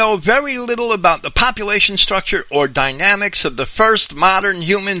 we know very little about the population structure or dynamics of the first modern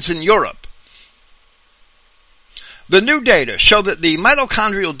humans in Europe. The new data show that the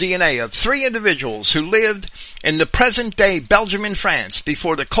mitochondrial DNA of 3 individuals who lived in the present-day Belgium and France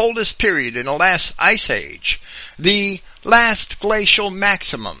before the coldest period in the last ice age, the last glacial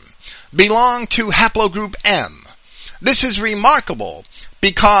maximum, belong to haplogroup M. This is remarkable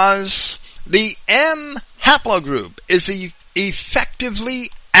because the M haplogroup is effectively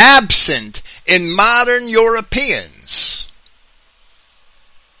absent in modern Europeans,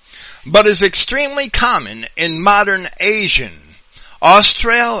 but is extremely common in modern Asian,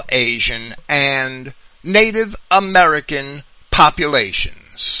 Australasian, and Native American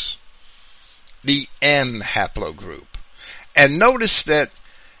populations. The M haplogroup. And notice that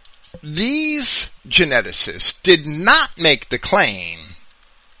these geneticists did not make the claim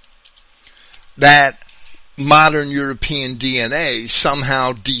that modern European DNA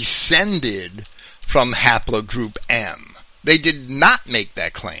somehow descended from haplogroup M. They did not make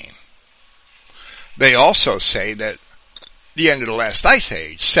that claim. They also say that the end of the last ice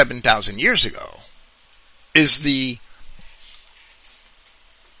age, 7,000 years ago, is the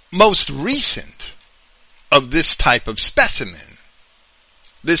most recent of this type of specimen,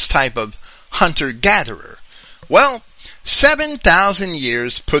 this type of hunter-gatherer. Well, 7,000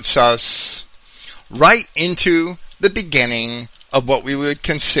 years puts us right into the beginning of what we would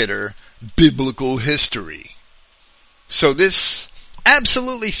consider biblical history. So this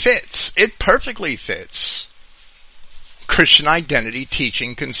absolutely fits. It perfectly fits Christian identity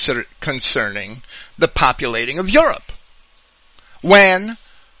teaching concerning the populating of Europe when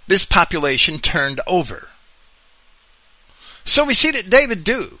this population turned over. So we see that David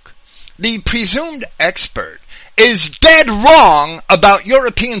Duke, the presumed expert, is dead wrong about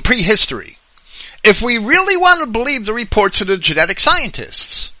European prehistory. If we really want to believe the reports of the genetic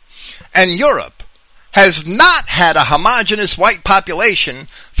scientists, and Europe has not had a homogeneous white population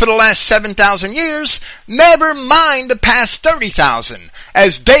for the last 7,000 years, never mind the past 30,000,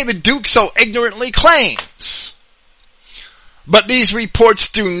 as David Duke so ignorantly claims. But these reports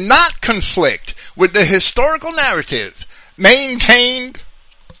do not conflict with the historical narrative maintained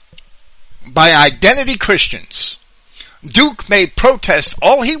by identity Christians. Duke may protest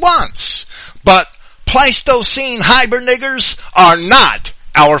all he wants, but Pleistocene hiberniggers are not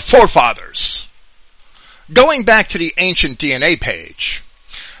our forefathers. Going back to the ancient DNA page,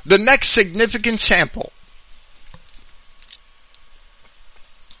 the next significant sample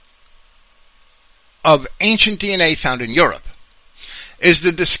of ancient DNA found in Europe is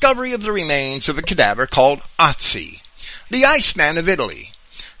the discovery of the remains of a cadaver called Ötzi, the Iceman of Italy.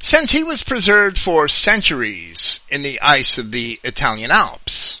 Since he was preserved for centuries in the ice of the Italian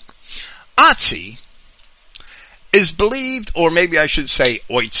Alps, Ötzi is believed, or maybe I should say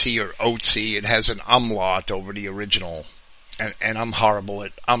Oitzi or Otzi, it has an umlaut over the original, and I'm horrible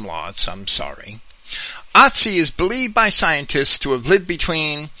at umlauts, I'm sorry. Ötzi is believed by scientists to have lived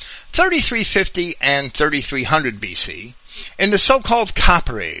between 3350 and 3300 BC in the so-called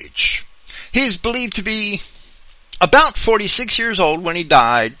Copper Age. He is believed to be about 46 years old when he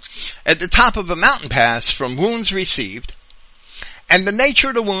died at the top of a mountain pass from wounds received, and the nature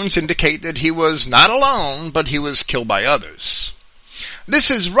of the wounds indicate that he was not alone, but he was killed by others.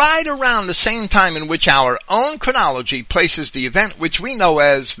 This is right around the same time in which our own chronology places the event which we know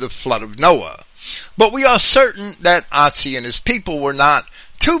as the Flood of Noah. But we are certain that Ötzi and his people were not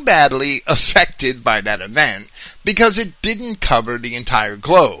too badly affected by that event because it didn't cover the entire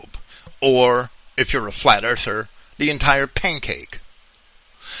globe, or, if you're a flat earther, the entire pancake.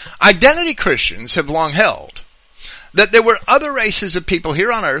 Identity Christians have long held that there were other races of people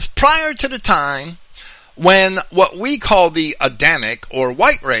here on earth prior to the time when what we call the Adamic or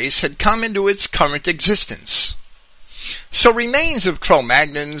white race had come into its current existence. So remains of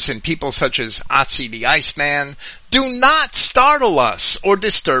Cro-Magnons and people such as Ötzi the Iceman do not startle us or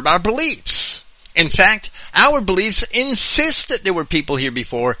disturb our beliefs. In fact, our beliefs insist that there were people here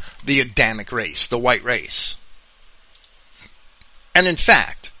before the Adamic race, the white race. And in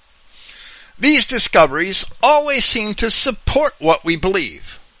fact, these discoveries always seem to support what we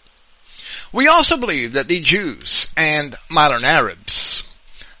believe. We also believe that the Jews and modern Arabs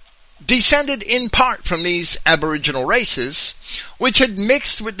descended in part from these aboriginal races, which had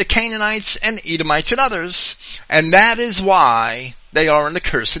mixed with the Canaanites and Edomites and others, and that is why they are an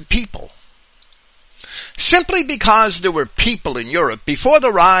accursed people. Simply because there were people in Europe before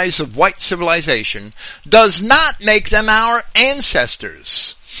the rise of white civilization does not make them our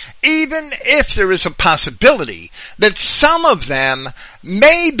ancestors. Even if there is a possibility that some of them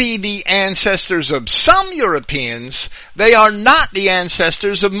may be the ancestors of some Europeans, they are not the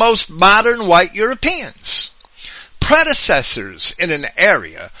ancestors of most modern white Europeans. Predecessors in an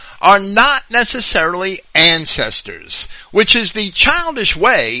area are not necessarily ancestors, which is the childish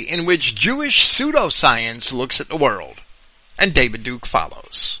way in which Jewish pseudoscience looks at the world. And David Duke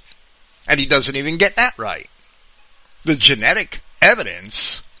follows. And he doesn't even get that right. The genetic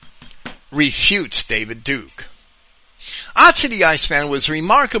evidence refutes David Duke. Otzi the Iceman was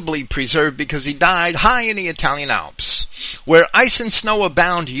remarkably preserved because he died high in the Italian Alps, where ice and snow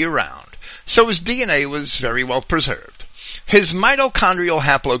abound year-round, so his DNA was very well preserved. His mitochondrial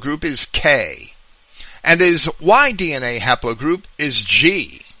haplogroup is K, and his Y DNA haplogroup is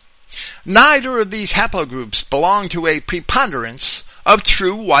G. Neither of these haplogroups belong to a preponderance of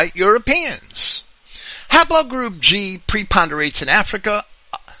true white Europeans. Haplogroup G preponderates in Africa,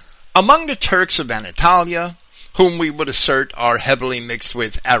 among the Turks of Anatolia, whom we would assert are heavily mixed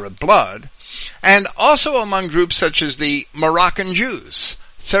with Arab blood, and also among groups such as the Moroccan Jews,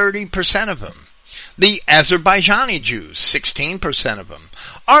 30% of them, the Azerbaijani Jews, 16% of them,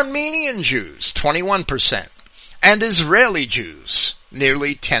 Armenian Jews, 21%, and Israeli Jews,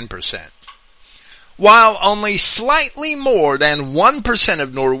 nearly 10%. While only slightly more than 1%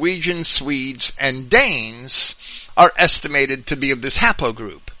 of Norwegians, Swedes, and Danes are estimated to be of this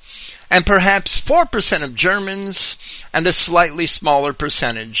haplogroup, and perhaps 4% of Germans, and a slightly smaller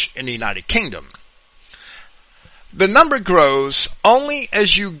percentage in the United Kingdom. The number grows only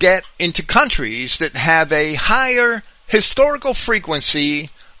as you get into countries that have a higher historical frequency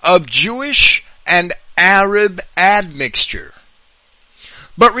of Jewish and Arab admixture.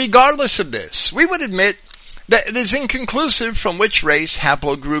 But regardless of this, we would admit that it is inconclusive from which race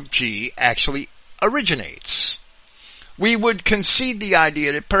haplogroup G actually originates. We would concede the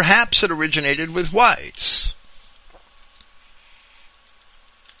idea that perhaps it originated with whites.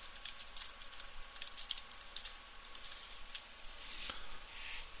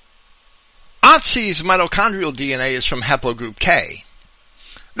 Otzi's mitochondrial DNA is from haplogroup K.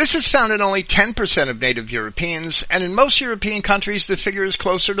 This is found in only 10% of native Europeans, and in most European countries the figure is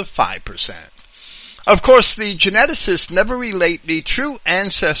closer to 5%. Of course, the geneticists never relate the true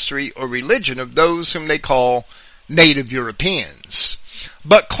ancestry or religion of those whom they call native Europeans.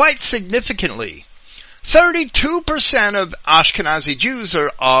 But quite significantly, 32% of Ashkenazi Jews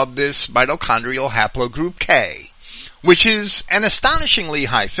are of this mitochondrial haplogroup K, which is an astonishingly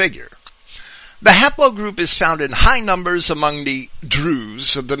high figure. The haplogroup is found in high numbers among the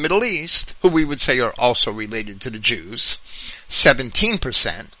Druze of the Middle East, who we would say are also related to the Jews,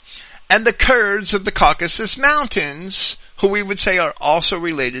 17%, and the Kurds of the Caucasus Mountains, who we would say are also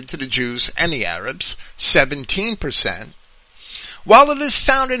related to the Jews and the Arabs, 17%, while it is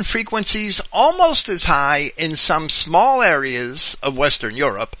found in frequencies almost as high in some small areas of Western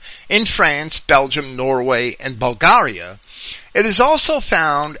Europe, in France, Belgium, Norway, and Bulgaria. It is also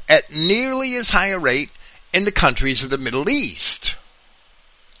found at nearly as high a rate in the countries of the Middle East.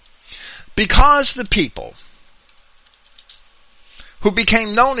 Because the people who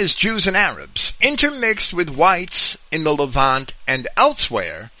became known as Jews and Arabs intermixed with whites in the Levant and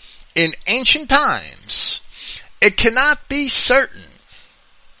elsewhere in ancient times, it cannot be certain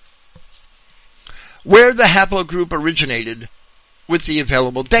where the haplogroup originated with the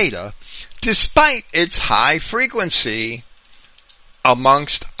available data, despite its high frequency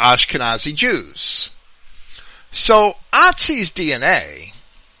amongst Ashkenazi Jews. So Otzi's DNA,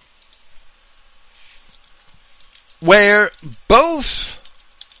 where both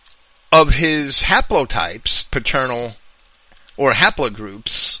of his haplotypes, paternal or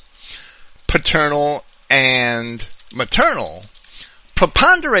haplogroups, paternal and maternal,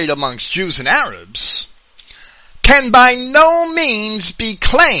 preponderate amongst Jews and Arabs, can by no means be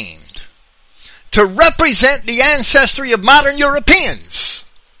claimed to represent the ancestry of modern Europeans.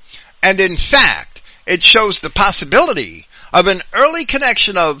 And in fact, it shows the possibility of an early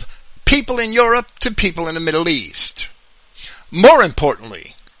connection of people in Europe to people in the Middle East. More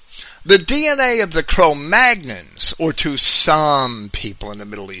importantly, the DNA of the Cro-Magnons, or to some people in the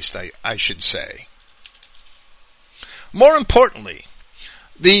Middle East, I should say, More importantly,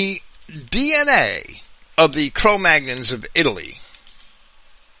 the DNA of the Cro-Magnons of Italy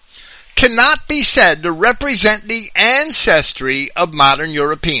cannot be said to represent the ancestry of modern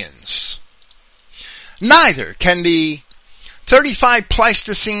Europeans. Neither can the 35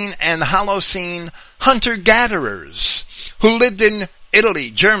 Pleistocene and Holocene hunter-gatherers who lived in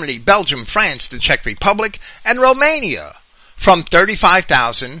Italy, Germany, Belgium, France, the Czech Republic, and Romania from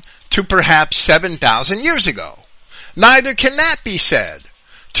 35,000 to perhaps 7,000 years ago. Neither can that be said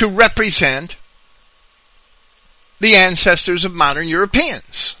to represent the ancestors of modern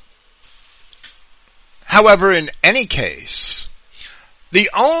Europeans. However, in any case, the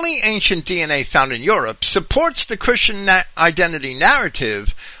only ancient DNA found in Europe supports the Christian identity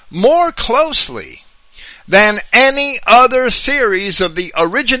narrative more closely than any other theories of the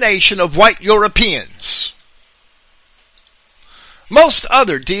origination of white Europeans. Most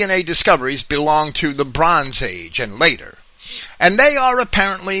other DNA discoveries belong to the Bronze Age and later, and they are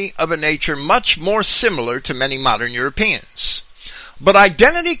apparently of a nature much more similar to many modern Europeans. But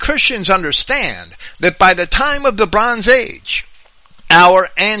identity Christians understand that by the time of the Bronze Age, our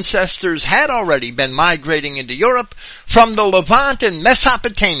ancestors had already been migrating into Europe from the Levant and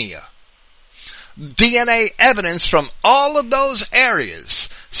Mesopotamia. DNA evidence from all of those areas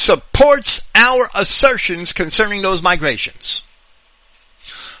supports our assertions concerning those migrations.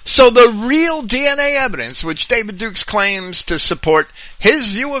 So the real DNA evidence, which David Duke claims to support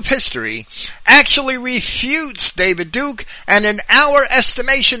his view of history, actually refutes David Duke, and in our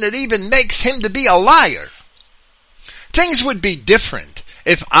estimation it even makes him to be a liar. Things would be different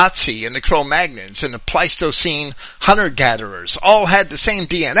if Otzi and the Cro-Magnons and the Pleistocene hunter-gatherers all had the same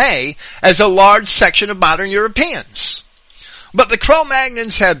DNA as a large section of modern Europeans. But the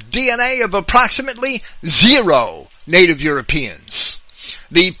Cro-Magnons have DNA of approximately 0 native Europeans.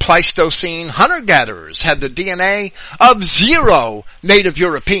 The Pleistocene hunter-gatherers had the DNA of 0 native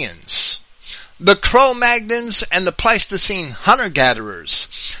Europeans. The Cro-Magnons and the Pleistocene hunter-gatherers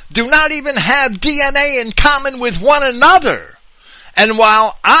do not even have DNA in common with one another. And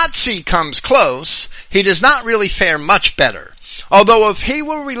while Otzi comes close, he does not really fare much better. Although if he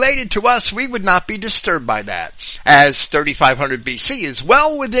were related to us, we would not be disturbed by that, as 3500 BC is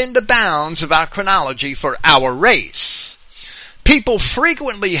well within the bounds of our chronology for our race. People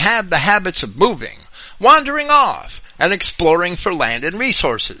frequently have the habits of moving, wandering off, and exploring for land and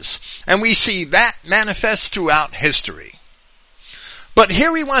resources, and we see that manifest throughout history. But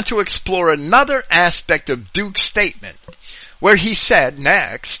here we want to explore another aspect of Duke's statement, where he said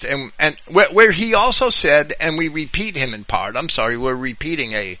next, and where he also said, and we repeat him in part, we're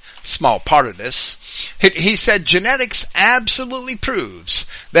repeating a small part of this. He said genetics absolutely proves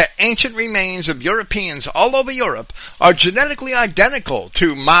that ancient remains of Europeans all over Europe are genetically identical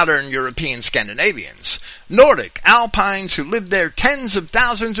to modern European Scandinavians, Nordic, Alpines who lived there tens of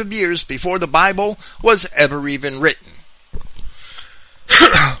thousands of years before the Bible was ever even written.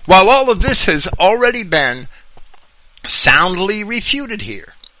 While all of this has already been soundly refuted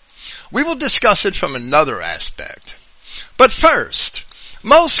here, we will discuss it from another aspect. But first,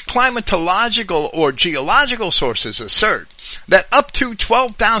 most climatological or geological sources assert that up to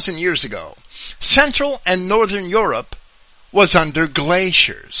 12,000 years ago, Central and Northern Europe was under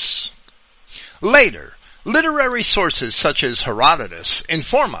glaciers. Later, literary sources such as Herodotus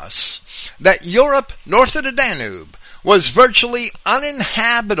inform us that Europe north of the Danube was virtually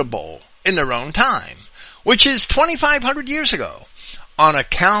uninhabitable in their own time, which is 2,500 years ago, on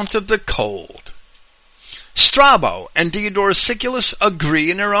account of the cold. Strabo and Diodorus Siculus agree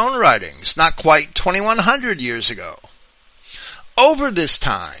in their own writings, not quite 2,100 years ago. Over this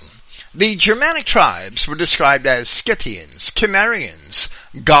time, the Germanic tribes were described as Scythians, Cimmerians,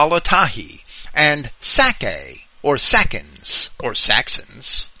 Galatae, and Sacae, or Saxons,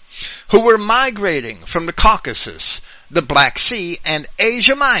 who were migrating from the Caucasus, the Black Sea, and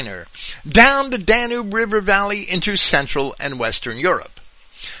Asia Minor, down the Danube River Valley into Central and Western Europe.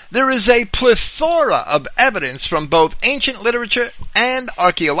 There is a plethora of evidence from both ancient literature and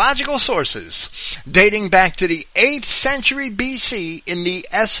archaeological sources dating back to the 8th century BC in the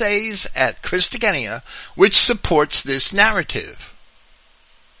essays at Christogenea, which supports this narrative.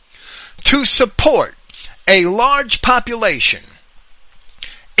 To support a large population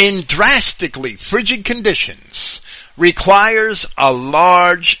in drastically frigid conditions requires a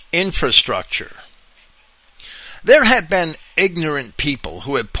large infrastructure. There have been ignorant people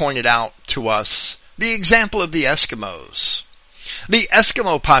who have pointed out to us the example of the Eskimos. The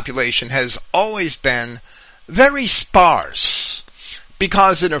Eskimo population has always been very sparse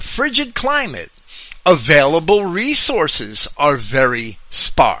because in a frigid climate, available resources are very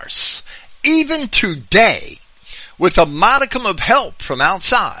sparse. Even today, with a modicum of help from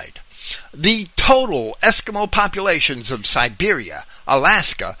outside, the total Eskimo populations of Siberia,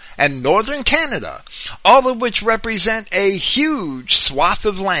 Alaska, and northern Canada, all of which represent a huge swath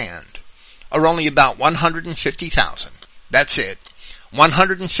of land, are only about 150,000. That's it.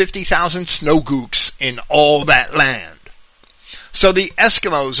 150,000 snow gooks in all that land. So the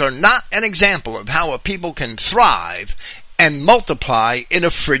Eskimos are not an example of how a people can thrive and multiply in a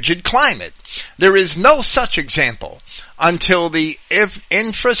frigid climate. There is no such example until the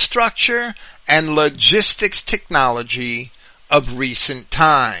infrastructure and logistics technology of recent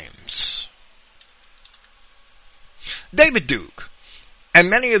times. David Duke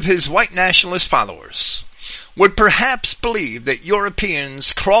and many of his white nationalist followers would perhaps believe that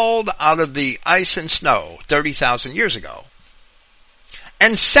Europeans crawled out of the ice and snow 30,000 years ago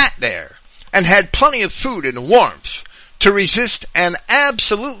and sat there and had plenty of food and warmth to resist an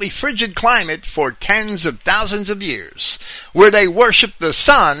absolutely frigid climate for tens of thousands of years, where they worshipped the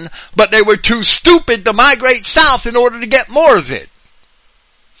sun, but they were too stupid to migrate south in order to get more of it.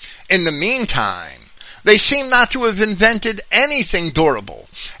 In the meantime, they seem not to have invented anything durable,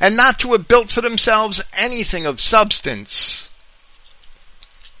 and not to have built for themselves anything of substance,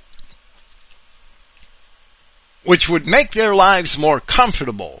 which would make their lives more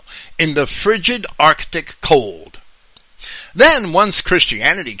comfortable in the frigid Arctic cold. Then, once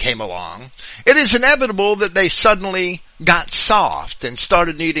Christianity came along, it is inevitable that they suddenly got soft and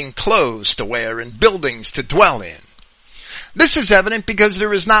started needing clothes to wear and buildings to dwell in. This is evident because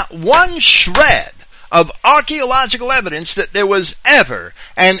there is not one shred of archaeological evidence that there was ever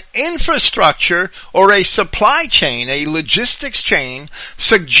an infrastructure or a supply chain, a logistics chain,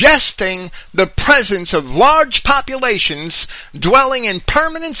 suggesting the presence of large populations dwelling in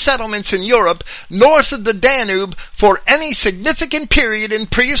permanent settlements in Europe north of the Danube for any significant period in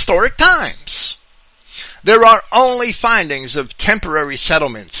prehistoric times. There are only findings of temporary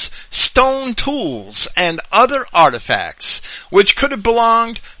settlements, stone tools, and other artifacts which could have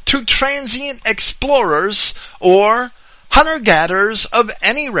belonged to transient explorers or hunter-gatherers of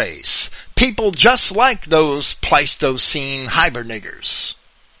any race, people just like those Pleistocene hiberniggers,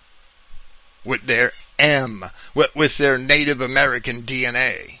 with their with their Native American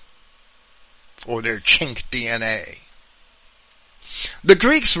DNA, or their Chink DNA. The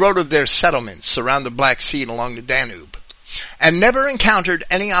Greeks wrote of their settlements around the Black Sea and along the Danube, and never encountered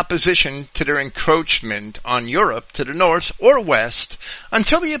any opposition to their encroachment on Europe to the north or west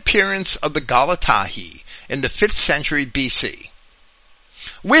until the appearance of the Galatahi in the 5th century BC,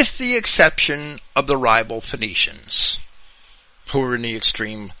 with the exception of the rival Phoenicians, who were in the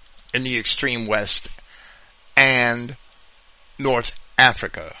extreme west and North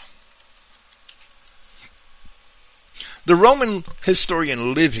Africa. The Roman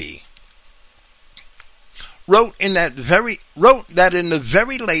historian Livy wrote that in the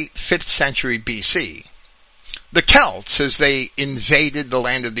very late 5th century BC, the Celts, as they invaded the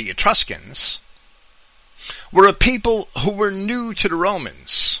land of the Etruscans, were a people who were new to the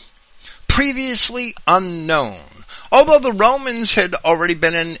Romans, previously unknown, although the Romans had already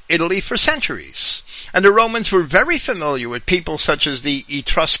been in Italy for centuries, and the Romans were very familiar with people such as the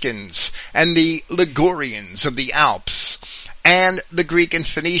Etruscans and the Ligurians of the Alps, and the Greek and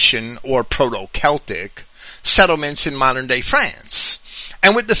Phoenician, or Proto-Celtic, settlements in modern-day France,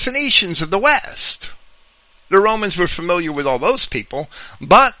 and with the Phoenicians of the West. The Romans were familiar with all those people,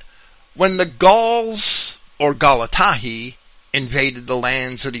 but when the Gauls, or Galatahi, invaded the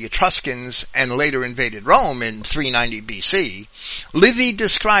lands of the Etruscans and later invaded Rome in 390 BC, Livy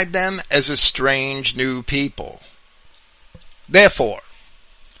described them as a strange new people. Therefore,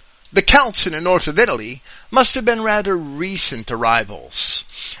 the Celts in the north of Italy must have been rather recent arrivals,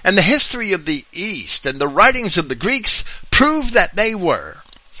 and the history of the East and the writings of the Greeks prove that they were.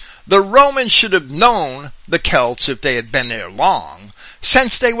 The Romans should have known the Celts if they had been there long,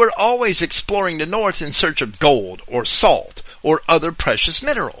 since they were always exploring the north in search of gold or salt or other precious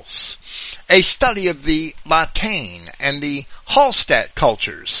minerals. A study of the La Tène and the Hallstatt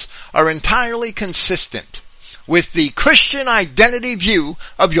cultures are entirely consistent with the Christian identity view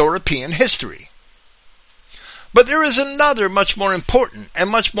of European history. But there is another much more important and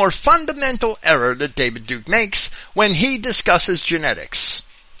much more fundamental error that David Duke makes when he discusses genetics.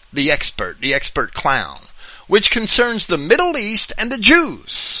 The expert clown, which concerns the Middle East and the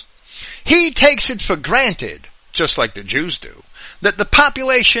Jews. He takes it for granted, just like the Jews do, that the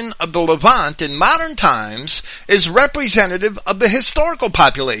population of the Levant in modern times is representative of the historical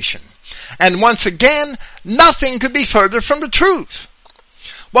population. And once again, nothing could be further from the truth.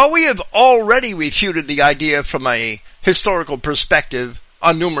 While we have already refuted the idea from a historical perspective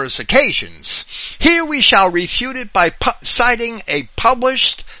on numerous occasions. Here we shall refute it by citing a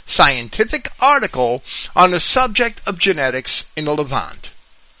published scientific article on the subject of genetics in the Levant.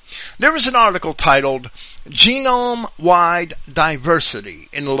 There was an article titled Genome-Wide Diversity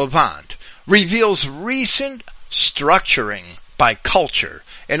in the Levant Reveals Recent Structuring by Culture.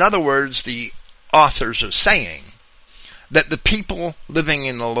 In other words, the authors are saying that the people living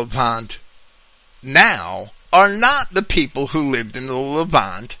in the Levant now are not the people who lived in the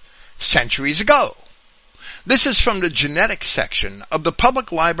Levant centuries ago. This is from the genetics section of the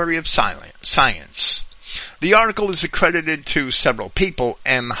Public Library of Science. The article is accredited to several people: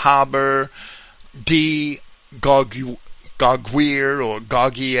 M. Haber, D. Gauguier or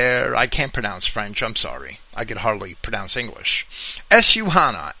Gauguier. I can't pronounce French, I'm sorry. I could hardly pronounce English. S.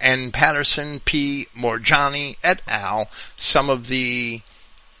 Yuhana, N. Patterson, P. Morjani, et al. Some of the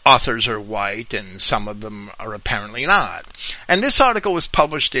authors are white and some of them are apparently not. And this article was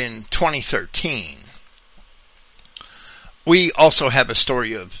published in 2013. We also have a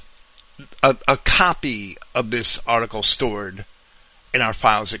story of a copy of this article stored in our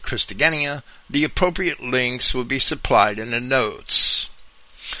files at Christogenea. The appropriate links will be supplied in the notes.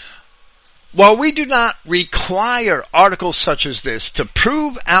 While we do not require articles such as this to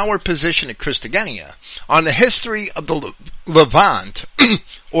prove our position at Christogenea on the history of the Levant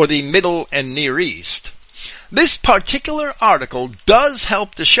or the Middle and Near East, this particular article does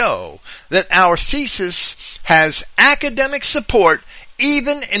help to show that our thesis has academic support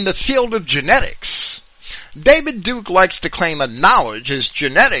even in the field of genetics. David Duke likes to claim a knowledge as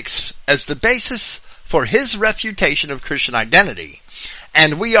genetics as the basis for his refutation of Christian identity,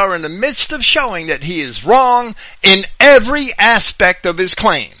 and we are in the midst of showing that he is wrong in every aspect of his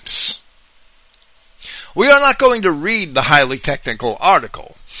claims. We are not going to read the highly technical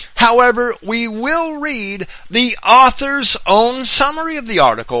article. However, we will read the author's own summary of the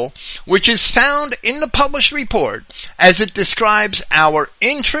article, which is found in the published report as it describes our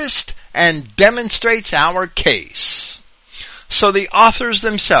interest and demonstrates our case. So the authors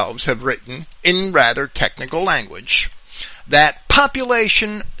themselves have written, in rather technical language, that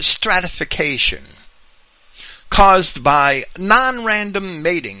population stratification caused by non-random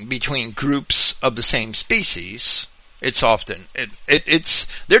mating between groups of the same species,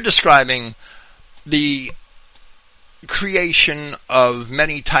 they're describing the creation of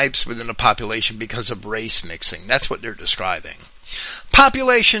many types within a population because of race mixing. That's what they're describing.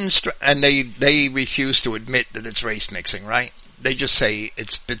 And they refuse to admit that it's race mixing, right? They just say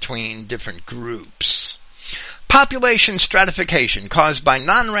it's between different groups. Population stratification caused by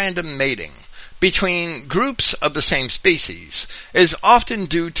non-random mating between groups of the same species is often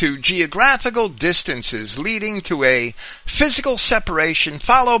due to geographical distances leading to a physical separation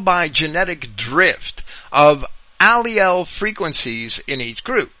followed by genetic drift of allele frequencies in each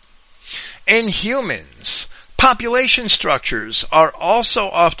group. In humans, population structures are also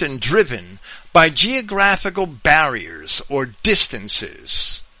often driven by geographical barriers or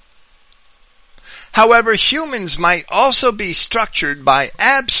distances. However, humans might also be structured by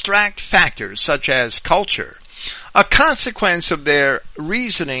abstract factors such as culture, a consequence of their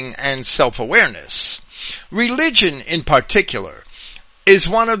reasoning and self-awareness. Religion, in particular, is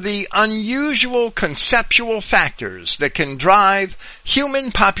one of the unusual conceptual factors that can drive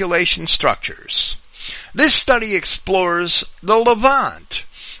human population structures. This study explores the Levant,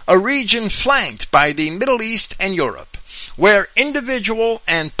 a region flanked by the Middle East and Europe, where individual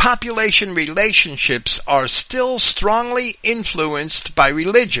and population relationships are still strongly influenced by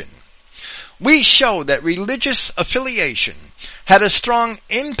religion. We show that religious affiliation had a strong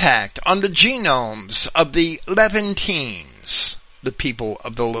impact on the genomes of the Levantines, the people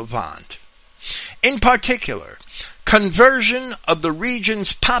of the Levant. In particular, conversion of the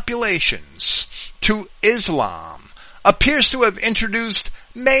region's populations to Islam appears to have introduced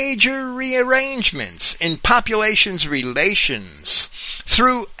major rearrangements in populations' relations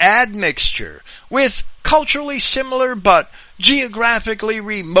through admixture with culturally similar but geographically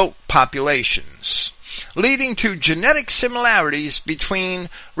remote populations, leading to genetic similarities between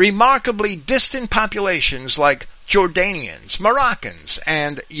remarkably distant populations like Jordanians, Moroccans,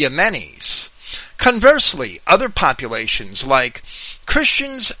 and Yemenis. Conversely, other populations like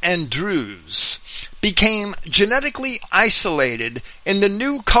Christians and Druze became genetically isolated in the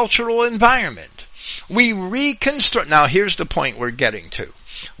new cultural environment. Now here's the point we're getting to.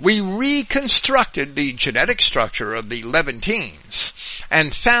 We reconstructed the genetic structure of the Levantines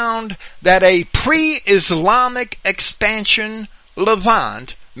and found that a pre-Islamic expansion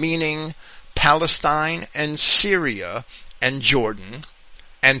Levant, meaning Palestine and Syria and Jordan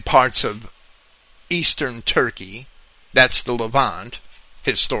and parts of eastern Turkey, that's the Levant,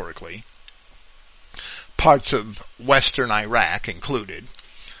 historically, parts of western Iraq included,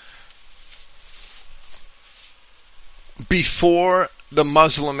 before the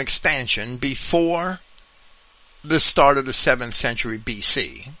Muslim expansion, before the start of the 7th century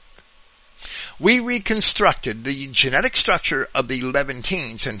BC, we reconstructed the genetic structure of the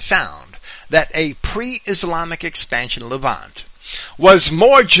Levantines and found that a pre-Islamic expansion Levant was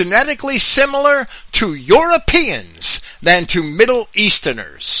more genetically similar to Europeans than to Middle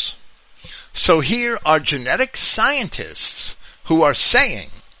Easterners. So here are genetic scientists who are saying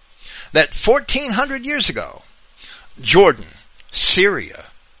that 1400 years ago, Jordan, Syria,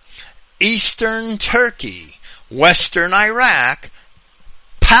 Eastern Turkey, Western Iraq,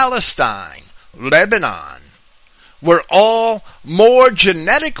 Palestine, Lebanon were all more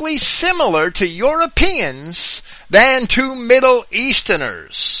genetically similar to Europeans than to Middle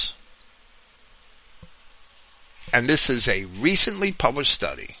Easterners. And this is a recently published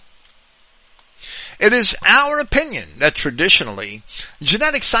study. It is our opinion that traditionally,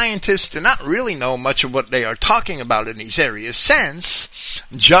 genetic scientists do not really know much of what they are talking about in these areas, since,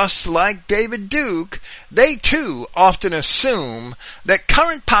 just like David Duke, they too often assume that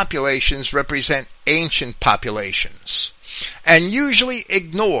current populations represent ancient populations, and usually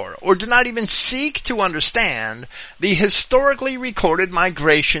ignore or do not even seek to understand the historically recorded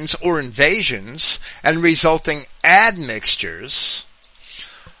migrations or invasions and resulting admixtures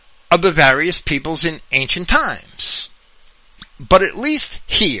of the various peoples in ancient times. But at least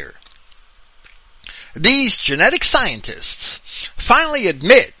here, these genetic scientists finally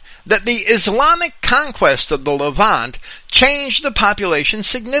admit that the Islamic conquest of the Levant changed the population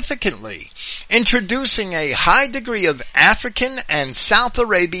significantly, introducing a high degree of African and South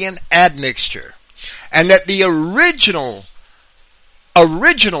Arabian admixture, and that the originally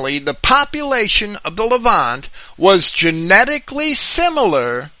the population of the Levant was genetically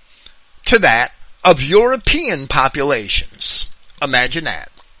similar to that of European populations. Imagine that.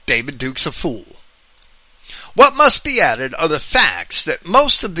 David Duke's a fool. What must be added are the facts that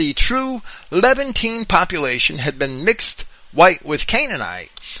most of the true Levantine population had been mixed white with Canaanite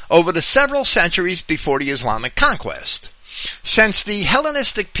over the several centuries before the Islamic conquest, since the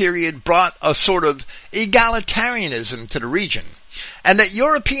Hellenistic period brought a sort of egalitarianism to the region, and that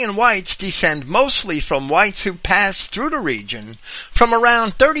European whites descend mostly from whites who passed through the region from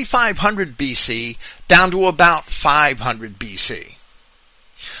around 3500 BC down to about 500 BC.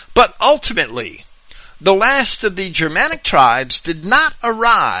 But ultimately, the last of the Germanic tribes did not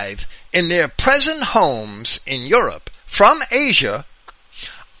arrive in their present homes in Europe from Asia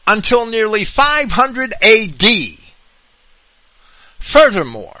until nearly 500 AD.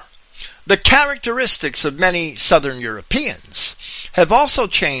 Furthermore, the characteristics of many southern Europeans have also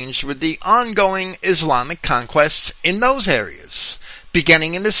changed with the ongoing Islamic conquests in those areas,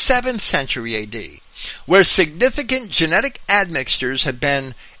 beginning in the 7th century AD, where significant genetic admixtures have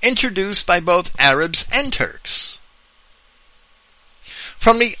been introduced by both Arabs and Turks.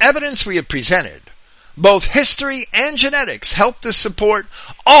 From the evidence we have presented, both history and genetics help to support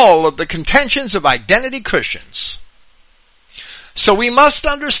all of the contentions of identity Christians. So we must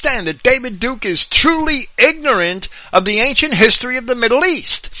understand that David Duke is truly ignorant of the ancient history of the Middle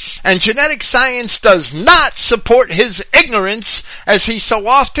East, and genetic science does not support his ignorance as he so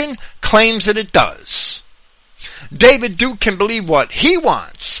often claims that it does. David Duke can believe what he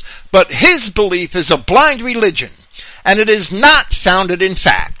wants, but his belief is a blind religion, and it is not founded in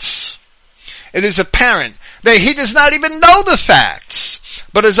facts. It is apparent that he does not even know the facts,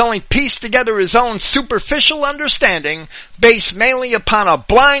 but has only pieced together his own superficial understanding based mainly upon a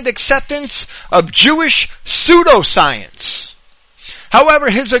blind acceptance of Jewish pseudoscience. However,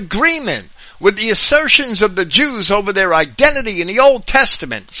 his agreement with the assertions of the Jews over their identity in the Old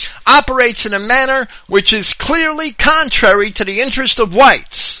Testament operates in a manner which is clearly contrary to the interest of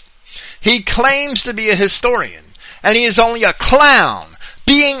whites. He claims to be a historian, and he is only a clown,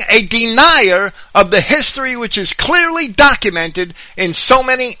 being a denier of the history which is clearly documented in so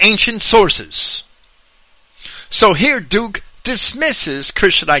many ancient sources. So here Duke dismisses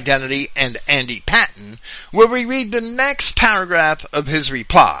Christian Identity and Andy Patton, where we read the next paragraph of his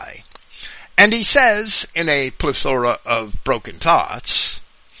reply. And he says, in a plethora of broken thoughts,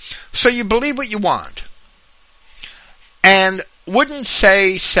 so you believe what you want. And wouldn't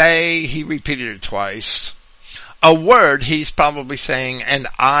say, he repeated it twice, a word, he's probably saying, and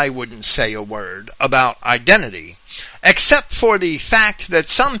I wouldn't say a word about identity, except for the fact that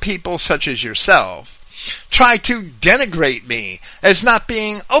some people, such as yourself, try to denigrate me as not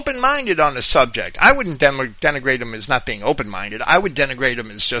being open-minded on the subject. I wouldn't denigrate him as not being open-minded. I would denigrate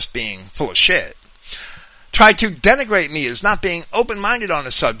him as just being full of shit. try to denigrate me as not being open-minded on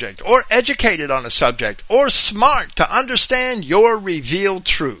a subject, or educated on a subject, or smart to understand your revealed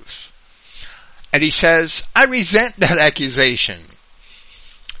truth. And he says, I resent that accusation.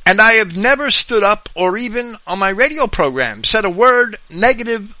 And I have never stood up or even on my radio program said a word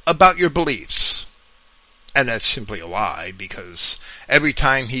negative about your beliefs. And that's simply a lie, because every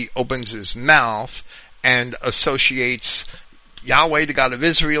time he opens his mouth and associates Yahweh, the God of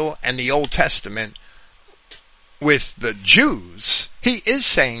Israel, and the Old Testament with the Jews, he is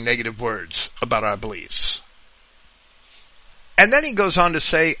saying negative words about our beliefs. And then he goes on to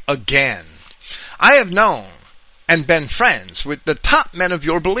say again, I have known and been friends with the top men of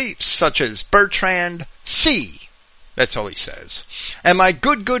your beliefs, such as Bertrand C. That's all he says. And my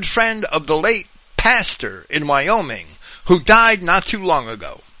good friend of the late pastor in Wyoming, who died not too long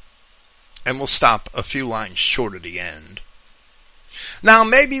ago. And we'll stop a few lines short of the end. Now,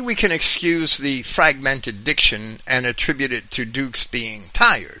 maybe we can excuse the fragmented diction and attribute it to Duke's being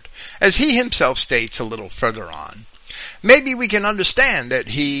tired, as he himself states a little further on. Maybe we can understand that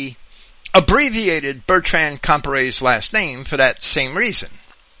he abbreviated Bertrand Comparet's last name for that same reason.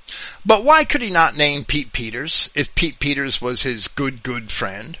 But why could he not name Pete Peters if Pete Peters was his good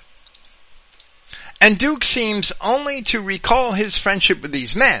friend? And Duke seems only to recall his friendship with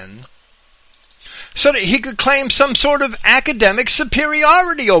these men so that he could claim some sort of academic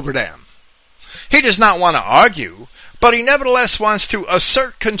superiority over them. He does not want to argue, but he nevertheless wants to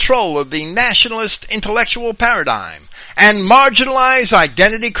assert control of the nationalist intellectual paradigm and marginalize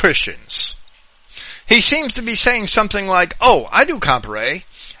identity Christians. He seems to be saying something like, oh, I do Comparet,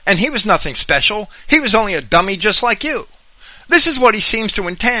 and he was nothing special. He was only a dummy just like you. This is what he seems to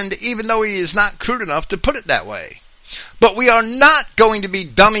intend, even though he is not crude enough to put it that way. But we are not going to be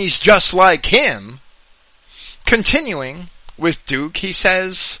dummies just like him. Continuing with Duke, he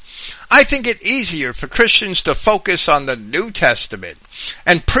says, I think it easier for Christians to focus on the New Testament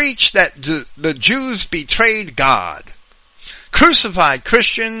and preach that the Jews betrayed God, crucified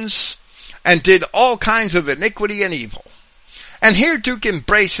Christians, and did all kinds of iniquity and evil. And here Duke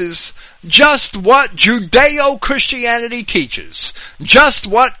embraces just what Judeo-Christianity teaches, just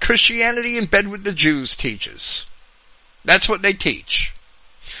what Christianity in bed with the Jews teaches. That's what they teach.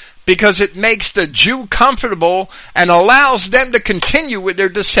 Because it makes the Jew comfortable and allows them to continue with their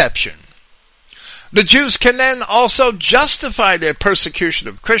deception. The Jews can then also justify their persecution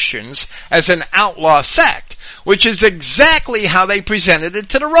of Christians as an outlaw sect, which is exactly how they presented it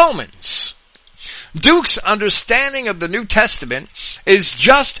to the Romans. Duke's understanding of the New Testament is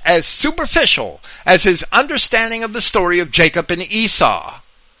just as superficial as his understanding of the story of Jacob and Esau.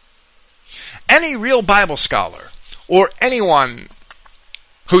 Any real Bible scholar, or anyone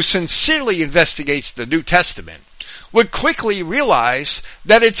who sincerely investigates the New Testament, would quickly realize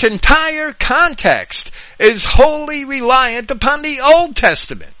that its entire context is wholly reliant upon the Old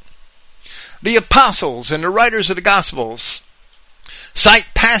Testament. The apostles and the writers of the Gospels cite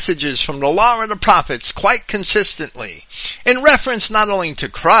passages from the law and the prophets quite consistently in reference not only to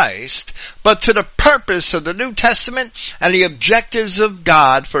Christ, but to the purpose of the New Testament and the objectives of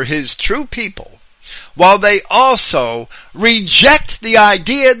God for His true people, while they also reject the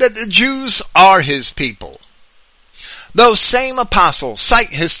idea that the Jews are His people. Those same apostles cite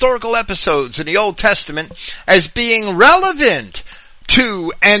historical episodes in the Old Testament as being relevant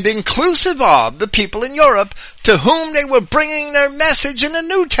to and inclusive of the people in Europe to whom they were bringing their message in the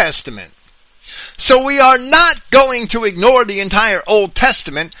New Testament. So we are not going to ignore the entire Old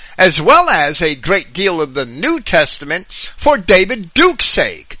Testament as well as a great deal of the New Testament for David Duke's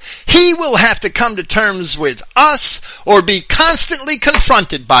sake. He will have to come to terms with us or be constantly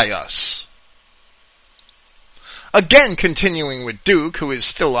confronted by us. Again, continuing with Duke, who is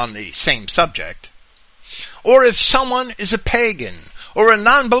still on the same subject. Or if someone is a pagan or a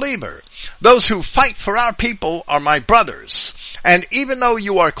non-believer, those who fight for our people are my brothers. And even though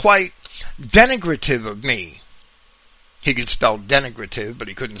you are quite denigrative of me, he could spell denigrative, but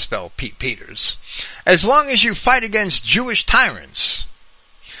he couldn't spell Pete Peters, as long as you fight against Jewish tyrants.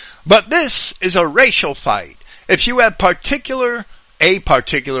 But this is a racial fight. If you have a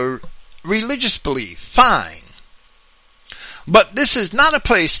particular religious belief, fine. But this is not a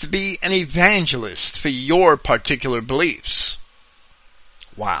place to be an evangelist for your particular beliefs.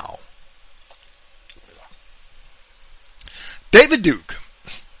 Wow. David Duke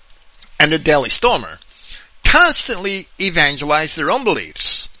and the Daily Stormer constantly evangelize their own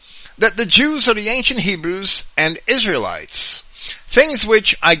beliefs, that the Jews are the ancient Hebrews and Israelites, things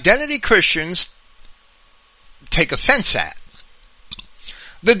which identity Christians take offense at.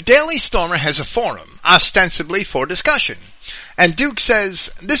 The Daily Stormer has a forum, ostensibly for discussion, and Duke says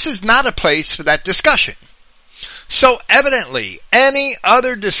this is not a place for that discussion. So evidently, any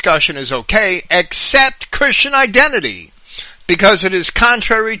other discussion is okay except Christian identity, because it is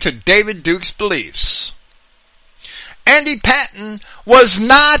contrary to David Duke's beliefs. Andy Patton was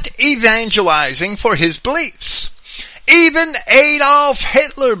not evangelizing for his beliefs. Even Adolf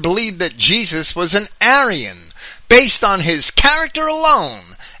Hitler believed that Jesus was an Aryan, based on his character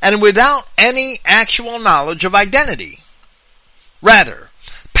alone, and without any actual knowledge of identity. Rather,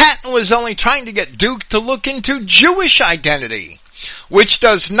 Patton was only trying to get Duke to look into Jewish identity, which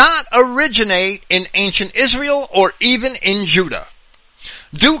does not originate in ancient Israel or even in Judah.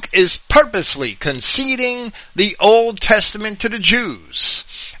 Duke is purposely conceding the Old Testament to the Jews,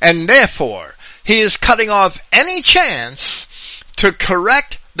 and therefore he is cutting off any chance to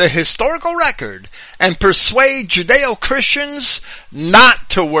correct the historical record and persuade Judeo-Christians not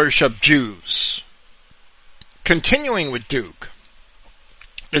to worship Jews. Continuing with Duke.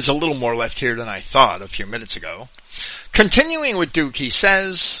 There's a little more left here than I thought a few minutes ago. Continuing with Duke, he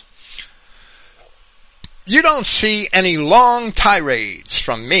says, "You don't see any long tirades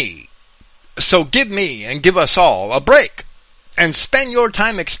from me, so give me and give us all a break, and spend your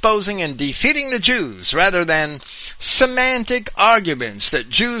time exposing and defeating the Jews rather than semantic arguments that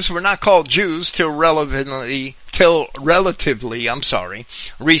Jews were not called Jews till relatively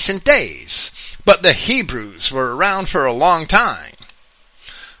recent days, but the Hebrews were around for a long time.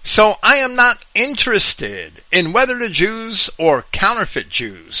 So I am not interested in whether the Jews or counterfeit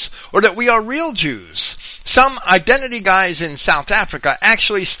Jews, or that we are real Jews. Some identity guys in South Africa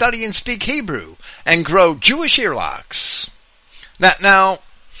actually study and speak Hebrew and grow Jewish earlocks." Now,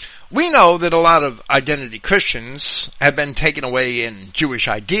 we know that a lot of identity Christians have been taken away in Jewish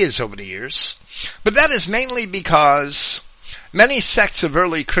ideas over the years, but that is mainly because many sects of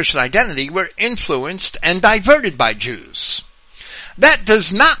early Christian identity were influenced and diverted by Jews. That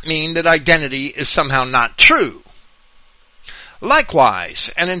does not mean that identity is somehow not true.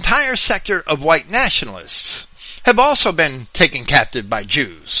 Likewise, an entire sector of white nationalists have also been taken captive by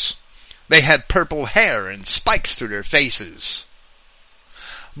Jews. They had purple hair and spikes through their faces.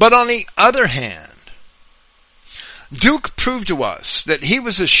 But on the other hand, Duke proved to us that he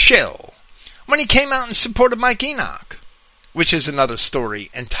was a shill when he came out in support of Mike Enoch, which is another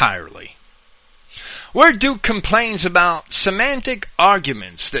story entirely. Where Duke complains about semantic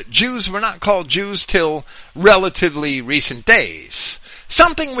arguments that Jews were not called Jews till relatively recent days,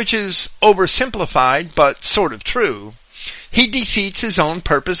 something which is oversimplified but sort of true, he defeats his own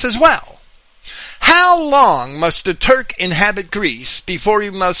purpose as well. How long must a Turk inhabit Greece before he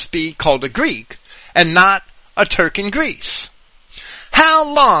must be called a Greek and not a Turk in Greece? How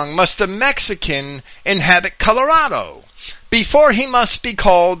long must a Mexican inhabit Colorado before he must be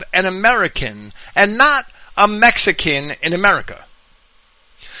called an American and not a Mexican in America?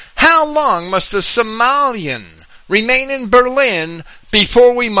 How long must a Somalian remain in Berlin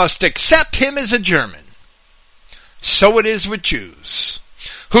before we must accept him as a German? So it is with Jews,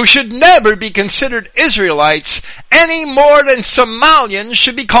 who should never be considered Israelites any more than Somalians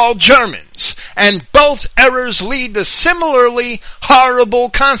should be called Germans, and both errors lead to similarly horrible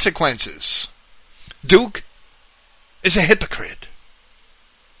consequences. Duke is a hypocrite.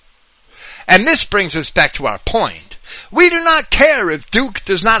 And this brings us back to our point. We do not care if Duke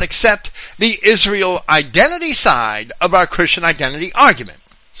does not accept the Israel identity side of our Christian identity argument.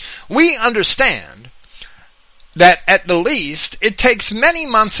 We understand that at the least it takes many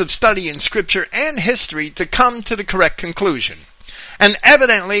months of study in Scripture and history to come to the correct conclusion. And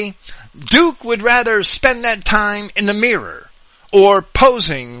evidently, Duke would rather spend that time in the mirror or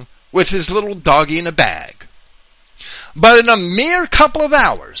posing with his little doggy in a bag. But in a mere couple of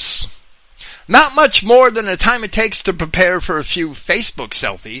hours, not much more than the time it takes to prepare for a few Facebook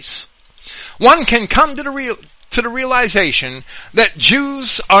selfies, one can come to the realization that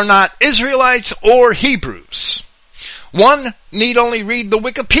Jews are not Israelites or Hebrews. One need only read the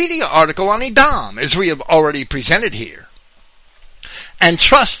Wikipedia article on Edom, as we have already presented here, and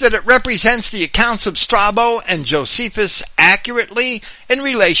trust that it represents the accounts of Strabo and Josephus accurately in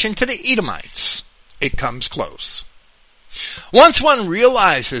relation to the Edomites. It comes close. Once one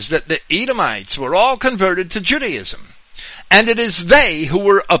realizes that the Edomites were all converted to Judaism, and it is they who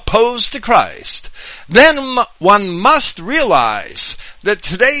were opposed to Christ, then one must realize that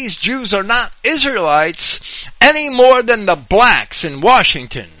today's Jews are not Israelites any more than the blacks in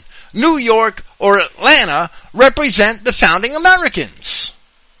Washington, New York, or Atlanta represent the founding Americans,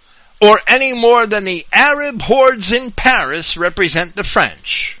 or any more than the Arab hordes in Paris represent the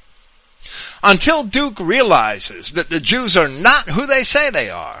French. Until Duke realizes that the Jews are not who they say they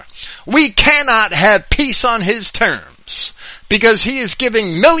are, we cannot have peace on his terms. us, because he is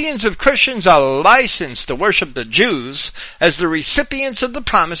giving millions of Christians a license to worship the Jews as the recipients of the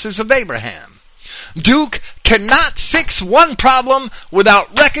promises of Abraham. Duke cannot fix one problem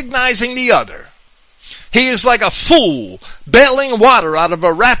without recognizing the other. He is like a fool bailing water out of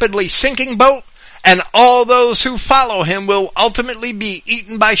a rapidly sinking boat, and all those who follow him will ultimately be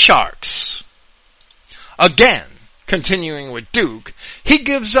eaten by sharks. Again, continuing with Duke, he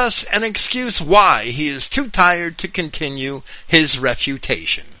gives us an excuse why he is too tired to continue his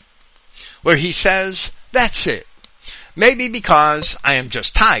refutation, where he says, that's it. Maybe because I am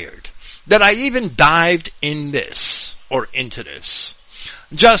just tired, that I even dived in this, or into this.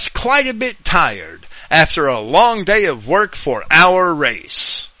 Just quite a bit tired after a long day of work for our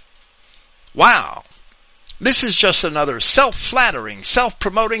race. Wow. This is just another self-flattering,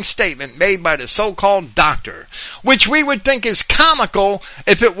 self-promoting statement made by the so-called doctor, which we would think is comical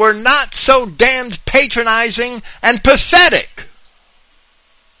if it were not so damned patronizing and pathetic.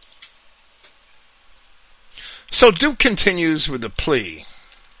 So Duke continues with a plea.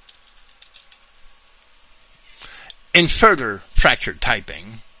 In further fractured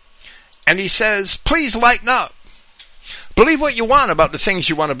typing, and he says, please lighten up. Believe what you want about the things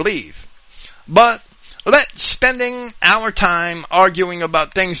you want to believe, but let spending our time arguing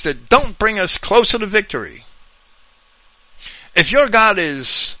about things that don't bring us closer to victory. If your God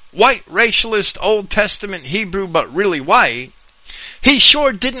is white, racialist, Old Testament Hebrew, but really white, he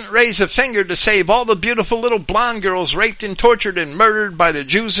sure didn't raise a finger to save all the beautiful little blonde girls raped and tortured and murdered by the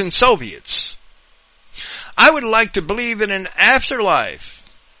Jews and Soviets. I would like to believe in an afterlife.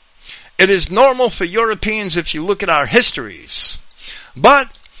 It is normal for Europeans if you look at our histories.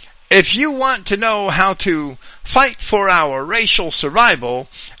 But if you want to know how to fight for our racial survival,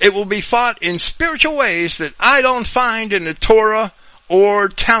 it will be fought in spiritual ways that I don't find in the Torah or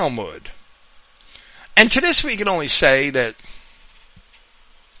Talmud. And to this we can only say that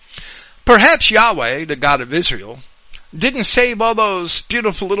perhaps Yahweh, the God of Israel, didn't save all those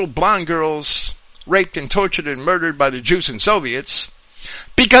beautiful little blonde girls raped and tortured and murdered by the Jews and Soviets,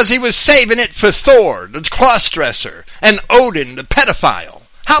 because he was saving it for Thor, the cross-dresser, and Odin, the pedophile.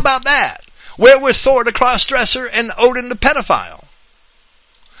 How about that? Where were Thor, the cross-dresser, and Odin, the pedophile?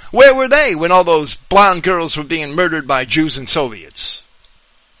 Where were they when all those blonde girls were being murdered by Jews and Soviets?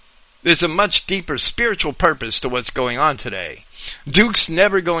 There's a much deeper spiritual purpose to what's going on today. Duke's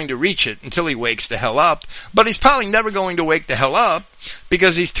never going to reach it until he wakes the hell up, but he's probably never going to wake the hell up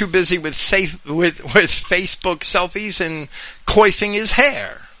because he's too busy with Facebook selfies and coiffing his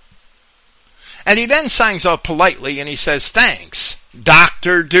hair. And he then signs off politely and he says, thanks,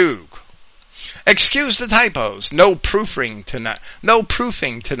 Dr. Duke. Excuse the typos. No proofing tonight.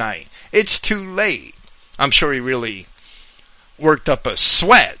 It's too late. I'm sure he really worked up a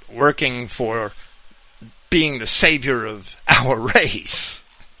sweat working for being the savior of our race.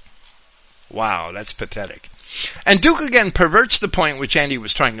 Wow, that's pathetic. And Duke again perverts the point which Andy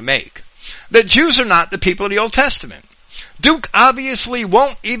was trying to make, that Jews are not the people of the Old Testament. Duke obviously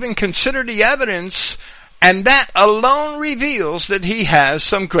won't even consider the evidence, and that alone reveals that he has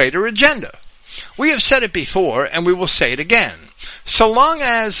some greater agenda. We have said it before, and we will say it again. So long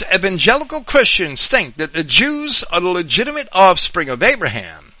as evangelical Christians think that the Jews are the legitimate offspring of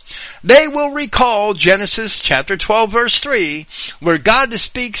Abraham, they will recall Genesis chapter 12 verse 3, where God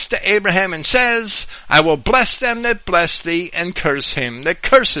speaks to Abraham and says, I will bless them that bless thee, and curse him that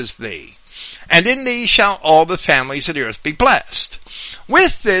curses thee. And in thee shall all the families of the earth be blessed.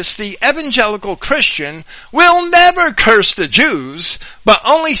 With this, the evangelical Christian will never curse the Jews, but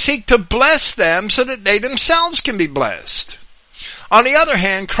only seek to bless them so that they themselves can be blessed. On the other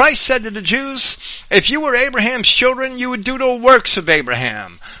hand, Christ said to the Jews, if you were Abraham's children, you would do the works of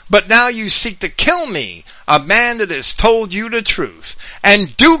Abraham. But now you seek to kill me, a man that has told you the truth.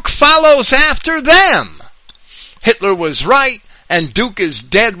 And Duke follows after them. Hitler was right, and Duke is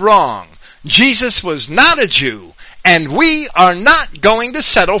dead wrong. Jesus was not a Jew, and we are not going to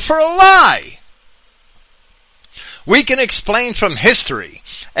settle for a lie. We can explain from history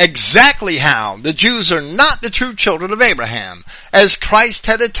exactly how the Jews are not the true children of Abraham, as Christ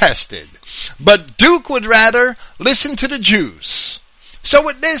had attested. But Duke would rather listen to the Jews. So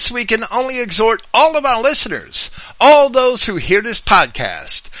with this, we can only exhort all of our listeners, all those who hear this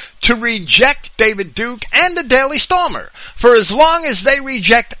podcast, to reject David Duke and the Daily Stormer, for as long as they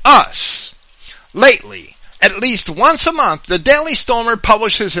reject us. Lately, at least once a month, the Daily Stormer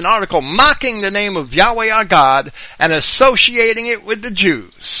publishes an article mocking the name of Yahweh our God and associating it with the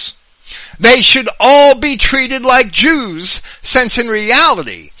Jews. They should all be treated like Jews, since in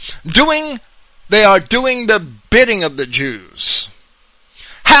reality, they are doing the bidding of the Jews.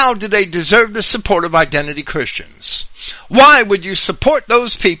 How do they deserve the support of identity Christians? Why would you support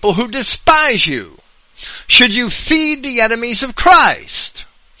those people who despise you? Should you feed the enemies of Christ?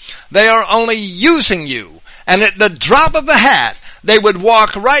 They are only using you, and at the drop of a hat, they would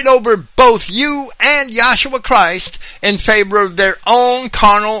walk right over both you and Yahshua Christ in favor of their own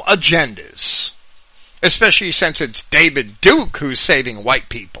carnal agendas. Especially since it's David Duke who's saving white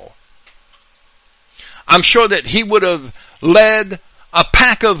people. I'm sure that he would have led a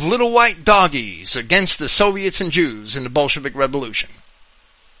pack of little white doggies against the Soviets and Jews in the Bolshevik Revolution.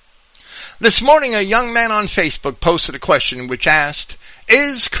 This morning, a young man on Facebook posted a question which asked,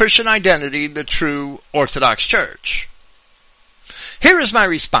 is Christian identity the true Orthodox Church? Here is my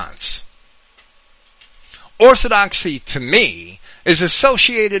response. Orthodoxy, to me, is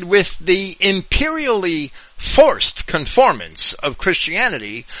associated with the imperially forced conformance of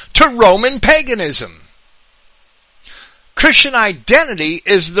Christianity to Roman paganism. Christian identity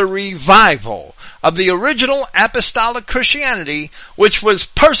is the revival of the original apostolic Christianity, which was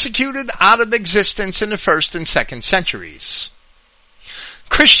persecuted out of existence in the 1st and 2nd centuries.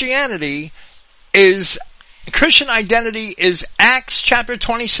 Christian identity is Acts chapter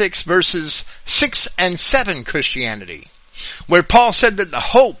 26 verses 6 and 7 Christianity, where Paul said that the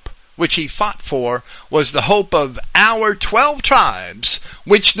hope which he fought for was the hope of our 12 tribes,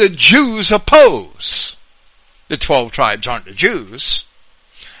 which the Jews oppose. The 12 tribes aren't the Jews,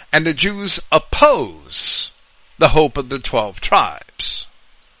 and the Jews oppose the hope of the 12 tribes.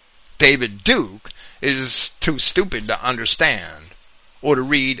 David Duke is too stupid to understand or to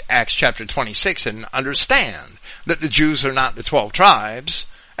read Acts chapter 26 and understand that the Jews are not the 12 tribes,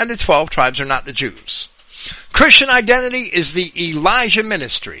 and the 12 tribes are not the Jews. Christian identity is the Elijah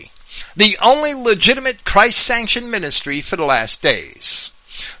ministry, the only legitimate Christ-sanctioned ministry for the last days.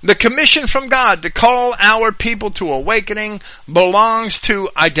 The commission from God to call our people to awakening belongs to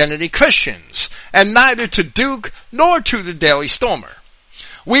identity Christians, and neither to Duke nor to the Daily Stormer.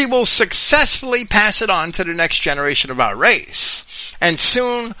 We will successfully pass it on to the next generation of our race, and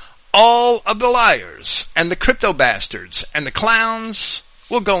soon all of the liars and the crypto bastards and the clowns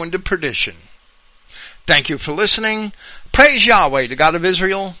will go into perdition. Thank you for listening. Praise Yahweh, the God of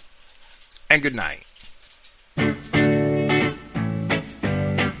Israel, and good night.